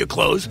 After you wear your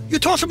clothes, you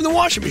toss them in the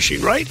washing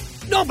machine, right?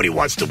 Nobody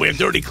wants to wear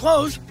dirty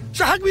clothes.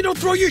 So how come you don't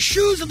throw your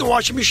shoes in the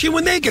washing machine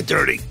when they get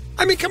dirty?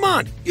 I mean, come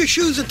on. Your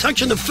shoes are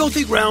touching the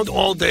filthy ground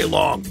all day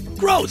long.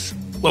 Gross.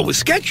 Well, with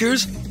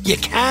Skechers, you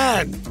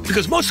can.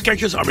 Because most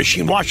Skechers are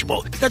machine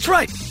washable. That's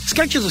right.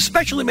 Skechers are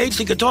specially made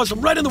so you can toss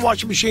them right in the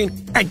washing machine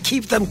and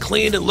keep them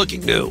clean and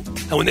looking new.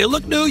 And when they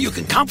look new, you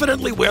can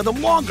confidently wear them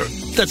longer.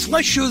 That's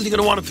less shoes you're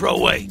going to want to throw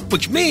away,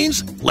 which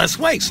means less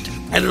waste.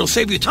 And it'll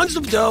save you tons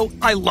of dough.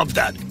 I love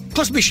that.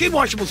 Plus, machine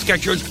washable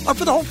Skechers are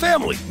for the whole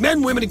family,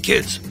 men, women, and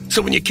kids.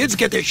 So when your kids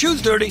get their shoes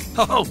dirty,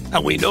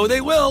 and we know they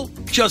will,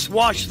 just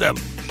wash them.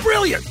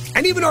 Brilliant.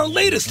 And even our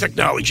latest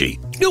technology,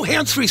 new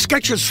hands-free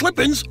Skechers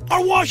slip-ins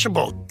are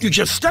washable. You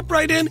just step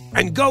right in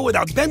and go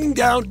without bending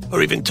down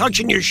or even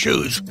touching your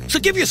shoes. So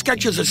give your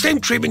Skechers the same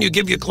treatment you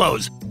give your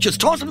clothes.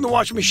 Just toss them in the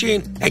washing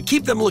machine and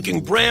keep them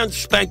looking brand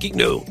spanking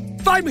new.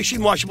 Find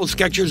machine washable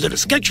Skechers at a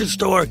Skechers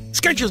store,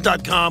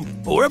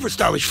 Skechers.com, or wherever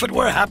stylish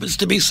footwear happens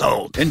to be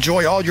sold.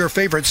 Enjoy all your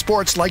favorite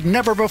sports like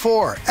never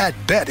before at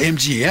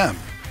BetMGM.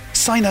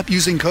 Sign up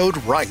using code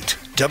WRIGHT,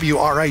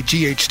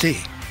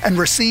 WRIGHT, and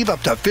receive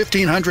up to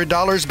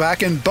 $1,500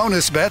 back in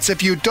bonus bets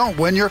if you don't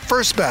win your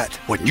first bet.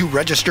 When you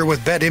register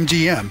with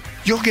BetMGM,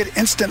 you'll get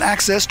instant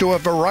access to a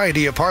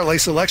variety of parlay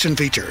selection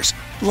features,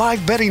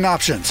 live betting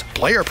options,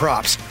 player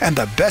props, and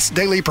the best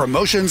daily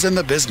promotions in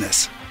the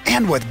business.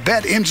 And with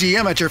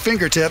BetMGM at your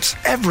fingertips,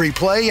 every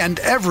play and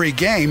every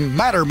game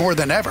matter more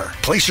than ever.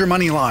 Place your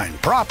money line,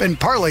 prop, and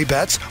parlay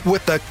bets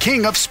with the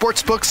king of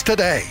sportsbooks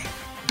today.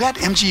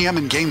 BetMGM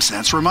and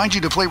GameSense remind you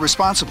to play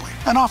responsibly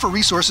and offer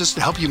resources to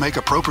help you make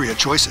appropriate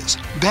choices.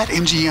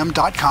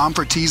 BetMGM.com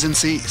for T's and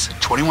C's.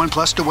 21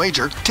 plus to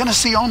wager,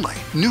 Tennessee only.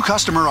 New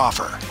customer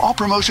offer. All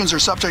promotions are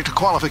subject to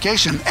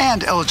qualification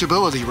and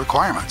eligibility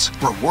requirements.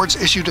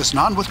 Rewards issued as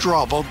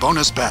non-withdrawable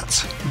bonus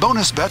bets.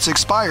 Bonus bets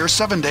expire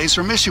 7 days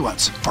from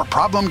issuance. For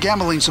problem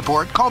gambling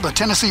support, call the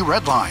Tennessee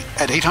Red Line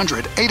at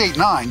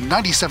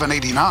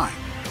 800-889-9789.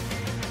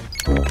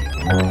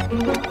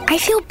 I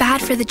feel bad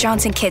for the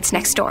Johnson kids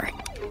next door.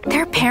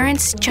 Their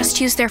parents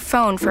just use their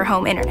phone for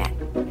home internet.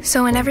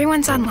 So when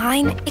everyone's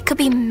online, it could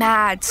be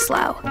mad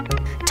slow.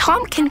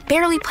 Tom can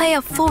barely play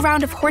a full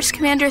round of Horse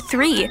Commander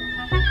 3.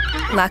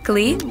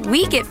 Luckily,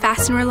 we get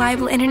fast and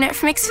reliable internet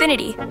from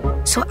Xfinity,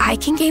 so I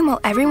can game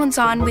while everyone's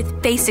on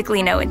with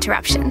basically no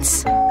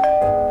interruptions.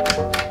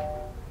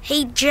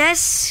 Hey,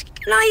 Jess,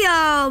 can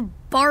I,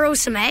 borrow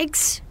some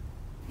eggs?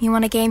 You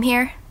want a game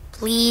here?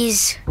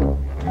 Please.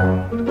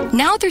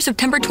 Now through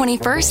September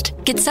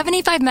 21st, get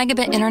 75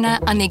 megabit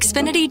internet on the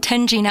Xfinity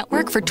 10G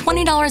network for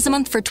 $20 a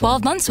month for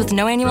 12 months with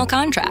no annual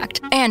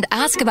contract. And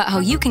ask about how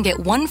you can get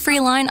one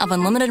free line of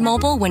unlimited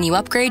mobile when you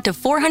upgrade to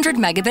 400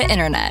 megabit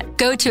internet.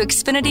 Go to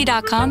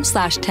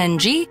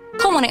Xfinity.com/10G,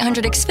 call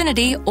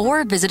 1-800-XFINITY,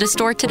 or visit a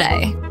store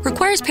today.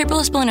 Requires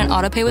paperless billing and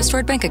autopay with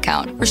stored bank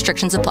account.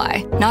 Restrictions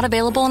apply. Not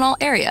available in all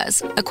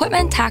areas.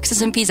 Equipment,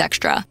 taxes, and fees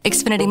extra.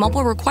 Xfinity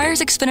Mobile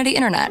requires Xfinity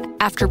Internet.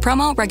 After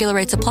promo, regular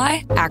rates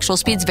apply. Actual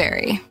speeds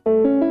vary.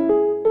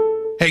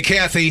 Hey,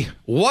 Kathy,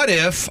 what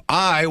if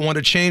I want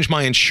to change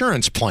my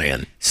insurance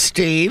plan?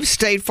 Steve,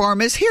 State Farm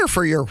is here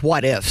for your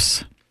what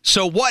ifs.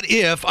 So what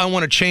if I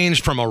want to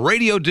change from a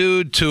radio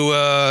dude to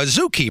a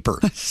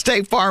zookeeper?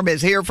 State Farm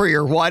is here for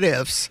your what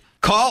ifs.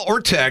 Call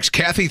or text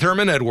Kathy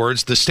Thurman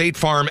Edwards, the State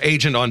Farm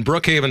agent on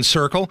Brookhaven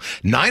Circle,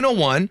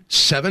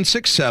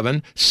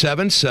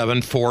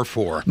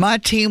 901-767-7744. My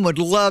team would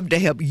love to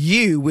help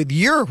you with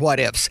your what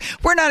ifs.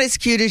 We're not as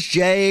cute as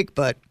Jake,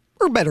 but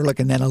we're better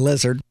looking than a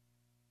lizard.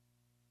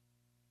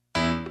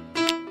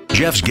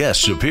 Jeff's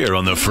guests appear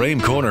on the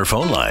Frame Corner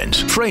phone lines.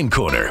 Frame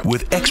Corner,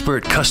 with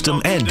expert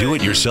custom and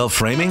do-it-yourself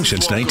framing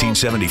since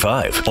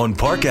 1975 on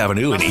Park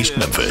Avenue in East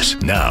Memphis.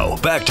 Now,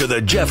 back to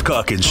the Jeff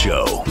Calkins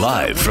Show,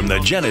 live from the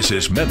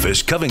Genesis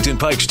Memphis Covington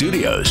Pike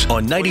Studios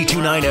on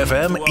 92.9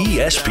 FM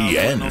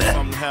ESPN.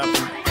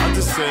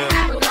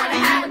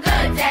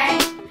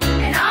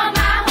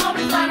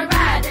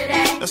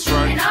 That's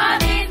right.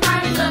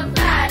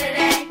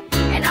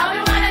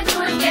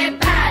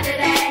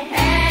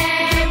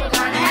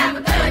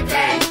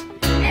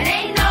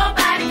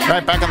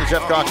 Right, back on the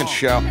Jeff Calkins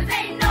Show.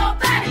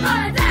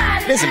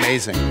 It is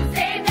amazing.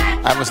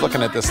 I was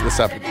looking at this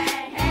up.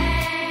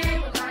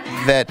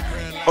 That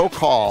Oak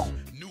Hall,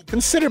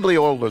 considerably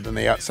older than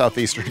the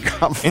Southeastern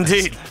Conference.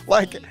 Indeed.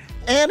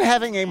 And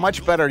having a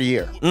much better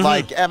year.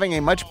 Mm-hmm. Having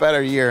a much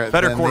better year.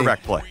 Better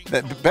quarterback play.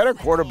 Better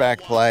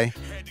quarterback play.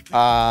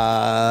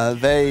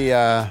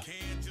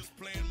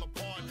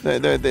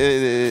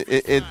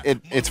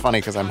 It's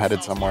funny because I'm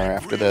headed somewhere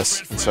after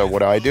this, and so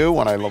what do?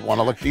 When I want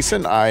to look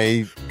decent,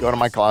 I go to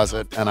my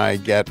closet and I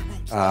get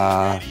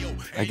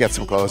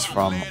some clothes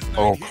from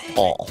Oak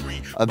Hall.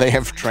 They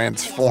have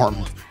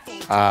transformed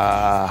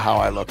how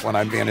I look when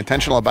I'm being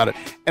intentional about it.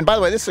 And by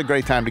the way, this is a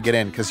great time to get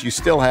in because you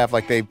still have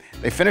they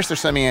finished their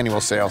semi-annual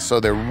sale,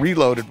 so they're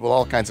reloaded with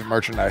all kinds of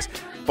merchandise.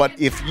 But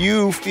if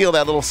you feel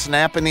that little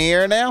snap in the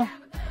air now,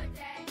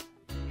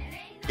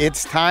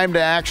 it's time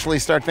to actually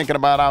start thinking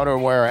about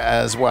outerwear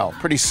as well.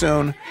 Pretty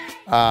soon,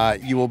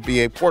 you will be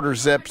a quarter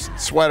zips,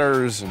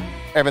 sweaters, and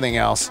everything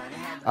else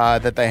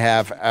that they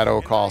have at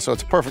Oak Hall. So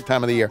it's a perfect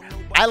time of the year.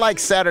 I like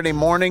Saturday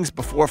mornings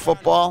before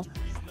football.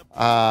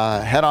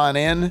 Head on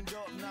in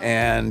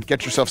and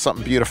get yourself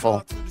something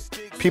beautiful.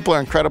 People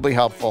are incredibly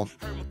helpful.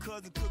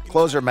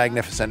 Clothes are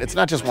magnificent. It's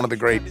not just one of the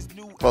great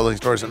clothing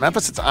stores in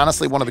Memphis. It's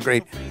honestly one of the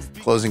great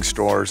clothing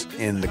stores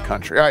in the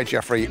country. All right,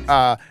 Jeffrey.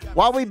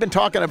 While we've been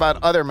talking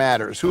about other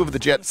matters, who have the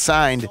Jets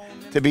signed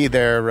to be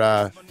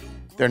their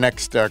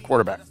next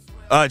quarterback?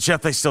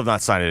 Jeff, they still have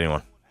not signed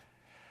anyone.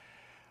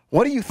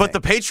 What do you think? But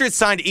the Patriots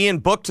signed Ian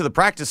Book to the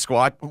practice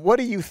squad. What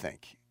do you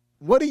think?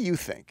 Who do you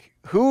think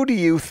who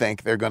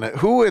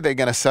are they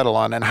gonna settle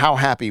on, and how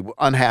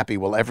unhappy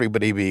will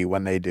everybody be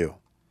when they do?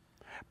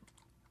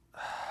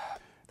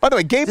 By the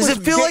way, does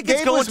it feel like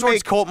it's going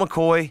towards Colt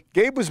McCoy?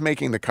 Gabe was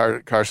making the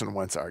Carson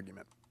Wentz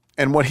argument,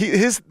 and what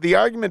the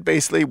argument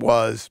basically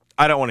was,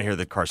 I don't want to hear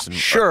the Carson.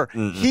 Sure,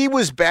 he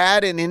was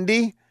bad in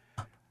Indy,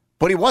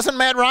 but he wasn't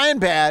Matt Ryan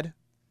bad,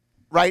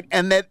 right?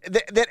 And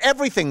that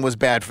everything was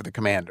bad for the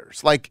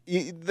Commanders.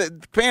 The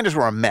Commanders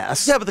were a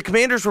mess. Yeah, but the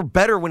Commanders were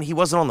better when he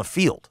wasn't on the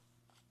field.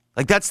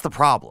 That's the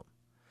problem.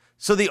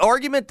 So the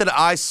argument that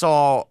I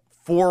saw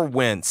for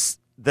Wentz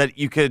that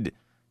you could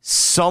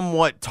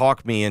somewhat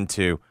talk me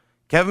into.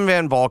 Kevin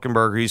Van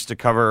Valkenburg, who used to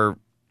cover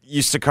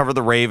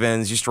the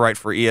Ravens, used to write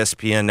for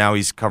ESPN, now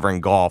he's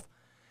covering golf.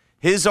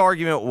 His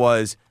argument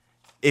was,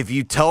 if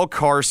you tell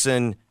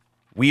Carson,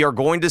 we are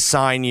going to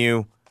sign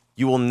you,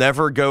 you will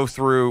never go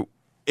through,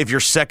 if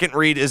your second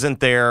read isn't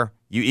there,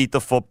 you eat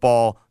the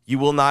football, You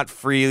will not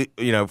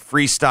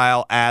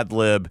freestyle, ad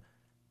lib.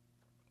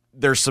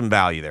 There's some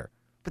value there.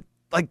 But,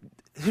 like,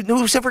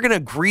 who's ever going to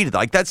agree to that?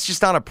 Like, that's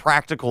just not a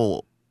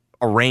practical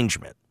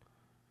arrangement.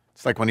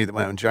 It's like when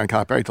John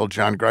Calipari told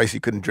John Grice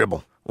he couldn't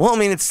dribble. Well, I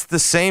mean, it's the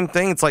same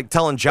thing. It's like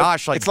telling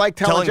Josh, don't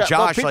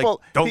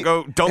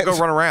go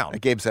run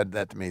around. Gabe said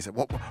that to me. He said,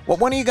 "Well,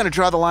 when are you going to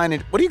draw the line?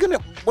 And what are you going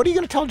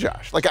to tell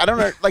Josh? Like, I don't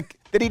know, like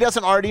that he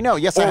doesn't already know.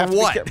 Yes, I have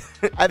what?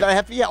 to. I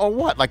have to. Yeah, or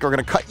what? Like, we're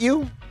going to cut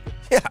you?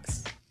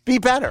 Yes. Be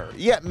better.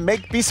 Yeah,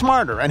 be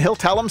smarter. And he'll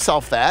tell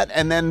himself that,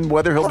 and then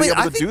whether he'll be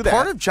able to do that.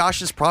 Part of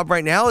Josh's problem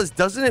right now is,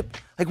 doesn't it?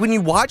 Like, when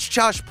you watch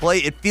Josh play,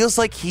 it feels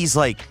like he's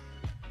like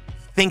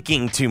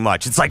thinking too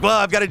much. It's like, well,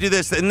 I've got to do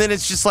this, and then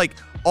it's just like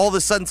all of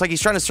a sudden, it's like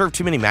he's trying to serve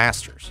too many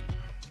masters.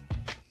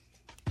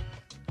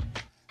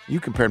 You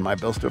compared my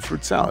Bills to a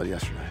fruit salad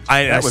yesterday.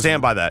 I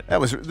stand by that.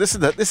 This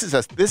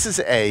is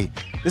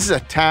a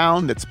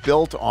town that's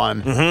built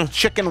on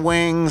chicken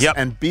wings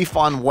and beef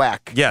on weck.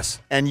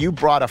 Yes. And you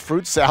brought a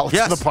fruit salad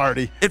to the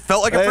party. It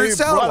felt like a fruit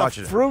salad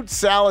watching it. Fruit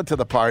salad to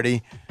the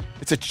party.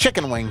 It's a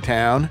chicken wing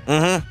town.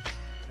 And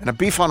a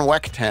beef on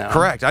weck town.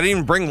 Correct. I didn't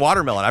even bring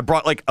watermelon. I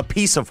brought like a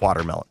piece of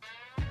watermelon.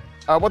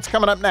 What's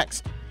coming up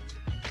next?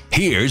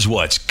 Here's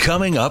what's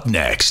coming up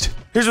next.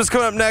 Here's what's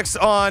coming up next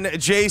on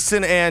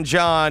Jason and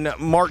John.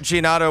 Mark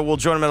Giannotto will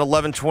join him at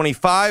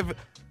 11:25.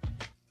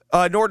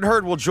 Norton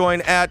Hurd will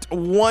join at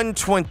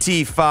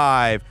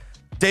 1:25.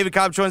 David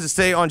Cobb joins us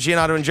today on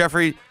Giannotto and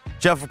Jeffrey.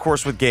 Jeff, of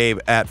course, with Gabe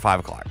at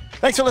 5 o'clock.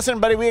 Thanks for listening,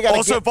 buddy.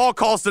 Fall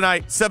calls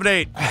tonight, 7 to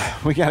 8.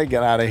 We got to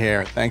get out of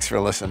here. Thanks for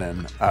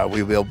listening.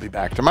 We will be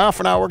back tomorrow.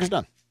 For now, work is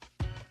done.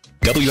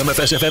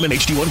 WMFS FM and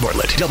HD1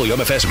 Bartlett.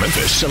 WMFS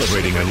Memphis,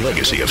 celebrating a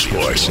legacy of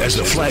sports as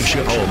the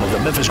flagship home of the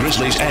Memphis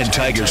Grizzlies and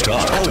Tigers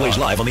talk. Always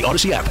live on the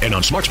Odyssey app and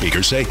on smart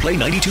speakers. Say Play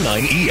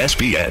 92.9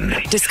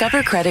 ESPN.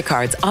 Discover credit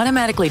cards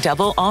automatically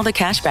double all the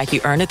cash back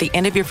you earn at the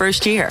end of your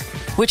first year.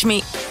 Which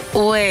means...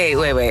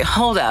 Wait.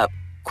 Hold up.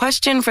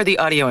 Question for the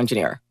audio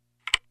engineer.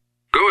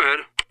 Go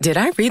ahead. Did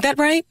I read that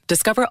right?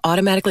 Discover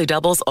automatically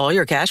doubles all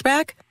your cash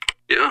back?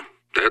 Yeah,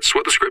 that's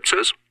what the script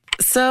says.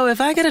 So if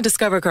I get a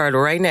Discover card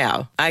right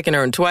now, I can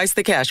earn twice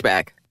the cash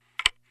back.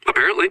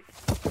 Apparently.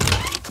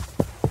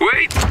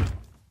 Wait!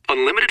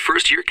 Unlimited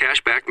first-year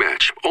cash back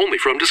match. Only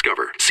from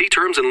Discover. See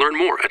terms and learn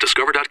more at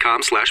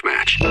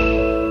discover.com/match.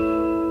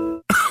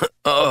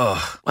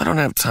 Ugh, I don't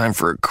have time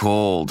for a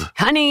cold.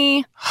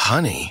 Honey,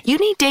 You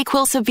need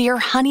DayQuil Severe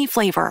Honey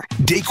flavor.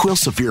 DayQuil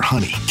Severe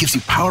Honey gives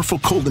you powerful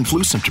cold and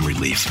flu symptom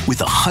relief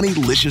with a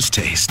honey-licious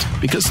taste.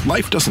 Because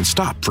life doesn't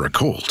stop for a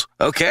cold.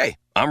 Okay,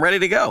 I'm ready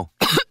to go.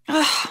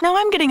 Now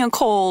I'm getting a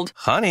cold.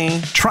 Honey.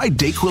 Try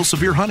DayQuil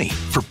Severe Honey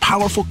for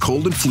powerful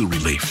cold and flu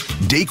relief.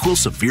 DayQuil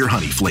Severe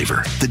Honey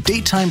flavor. The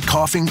daytime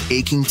coughing,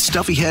 aching,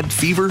 stuffy head,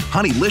 fever,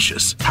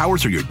 honey-licious. Power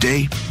through your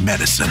day,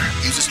 medicine.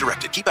 Use as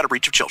directed. Keep out of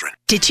reach of children.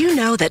 Did you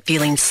know that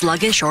feeling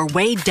sluggish or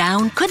weighed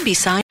down could be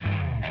sign?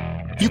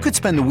 You could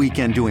spend the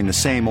weekend doing the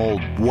same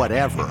old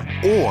whatever,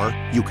 or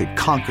you could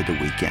conquer the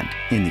weekend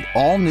in the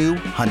all-new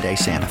Hyundai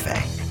Santa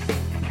Fe.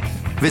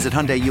 Visit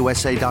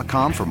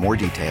HyundaiUSA.com for more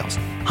details.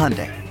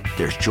 Hyundai.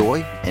 There's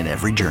joy in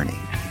every journey.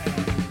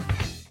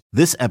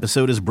 This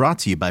episode is brought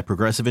to you by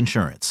Progressive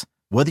Insurance.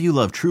 Whether you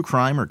love true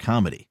crime or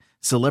comedy,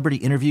 celebrity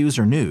interviews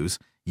or news,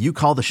 you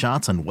call the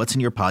shots on what's in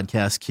your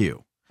podcast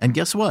queue. And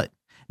guess what?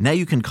 Now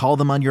you can call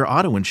them on your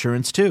auto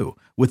insurance too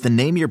with the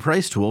Name Your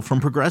Price tool from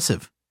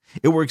Progressive.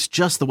 It works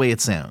just the way it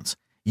sounds.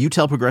 You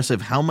tell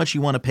Progressive how much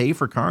you want to pay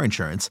for car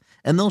insurance,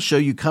 and they'll show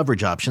you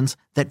coverage options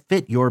that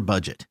fit your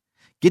budget.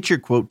 Get your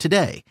quote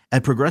today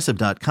at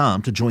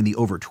Progressive.com to join the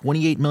over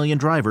 28 million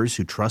drivers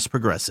who trust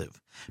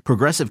Progressive.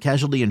 Progressive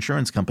Casualty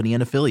Insurance Company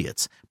and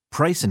Affiliates.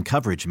 Price and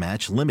coverage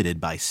match limited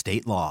by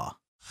state law.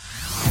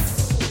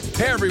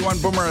 Hey everyone,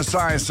 Boomer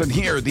Esiason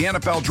here. The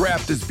NFL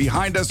Draft is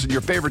behind us and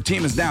your favorite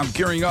team is now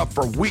gearing up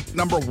for week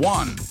number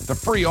 1. The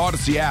free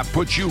Odyssey app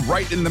puts you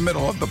right in the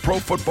middle of the pro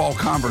football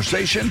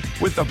conversation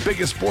with the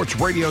biggest sports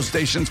radio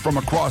stations from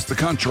across the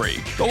country.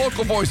 The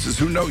local voices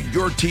who know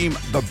your team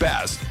the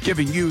best,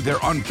 giving you their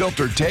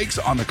unfiltered takes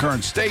on the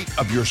current state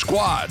of your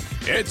squad.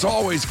 It's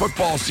always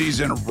football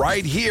season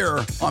right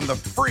here on the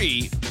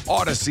free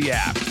Odyssey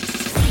app.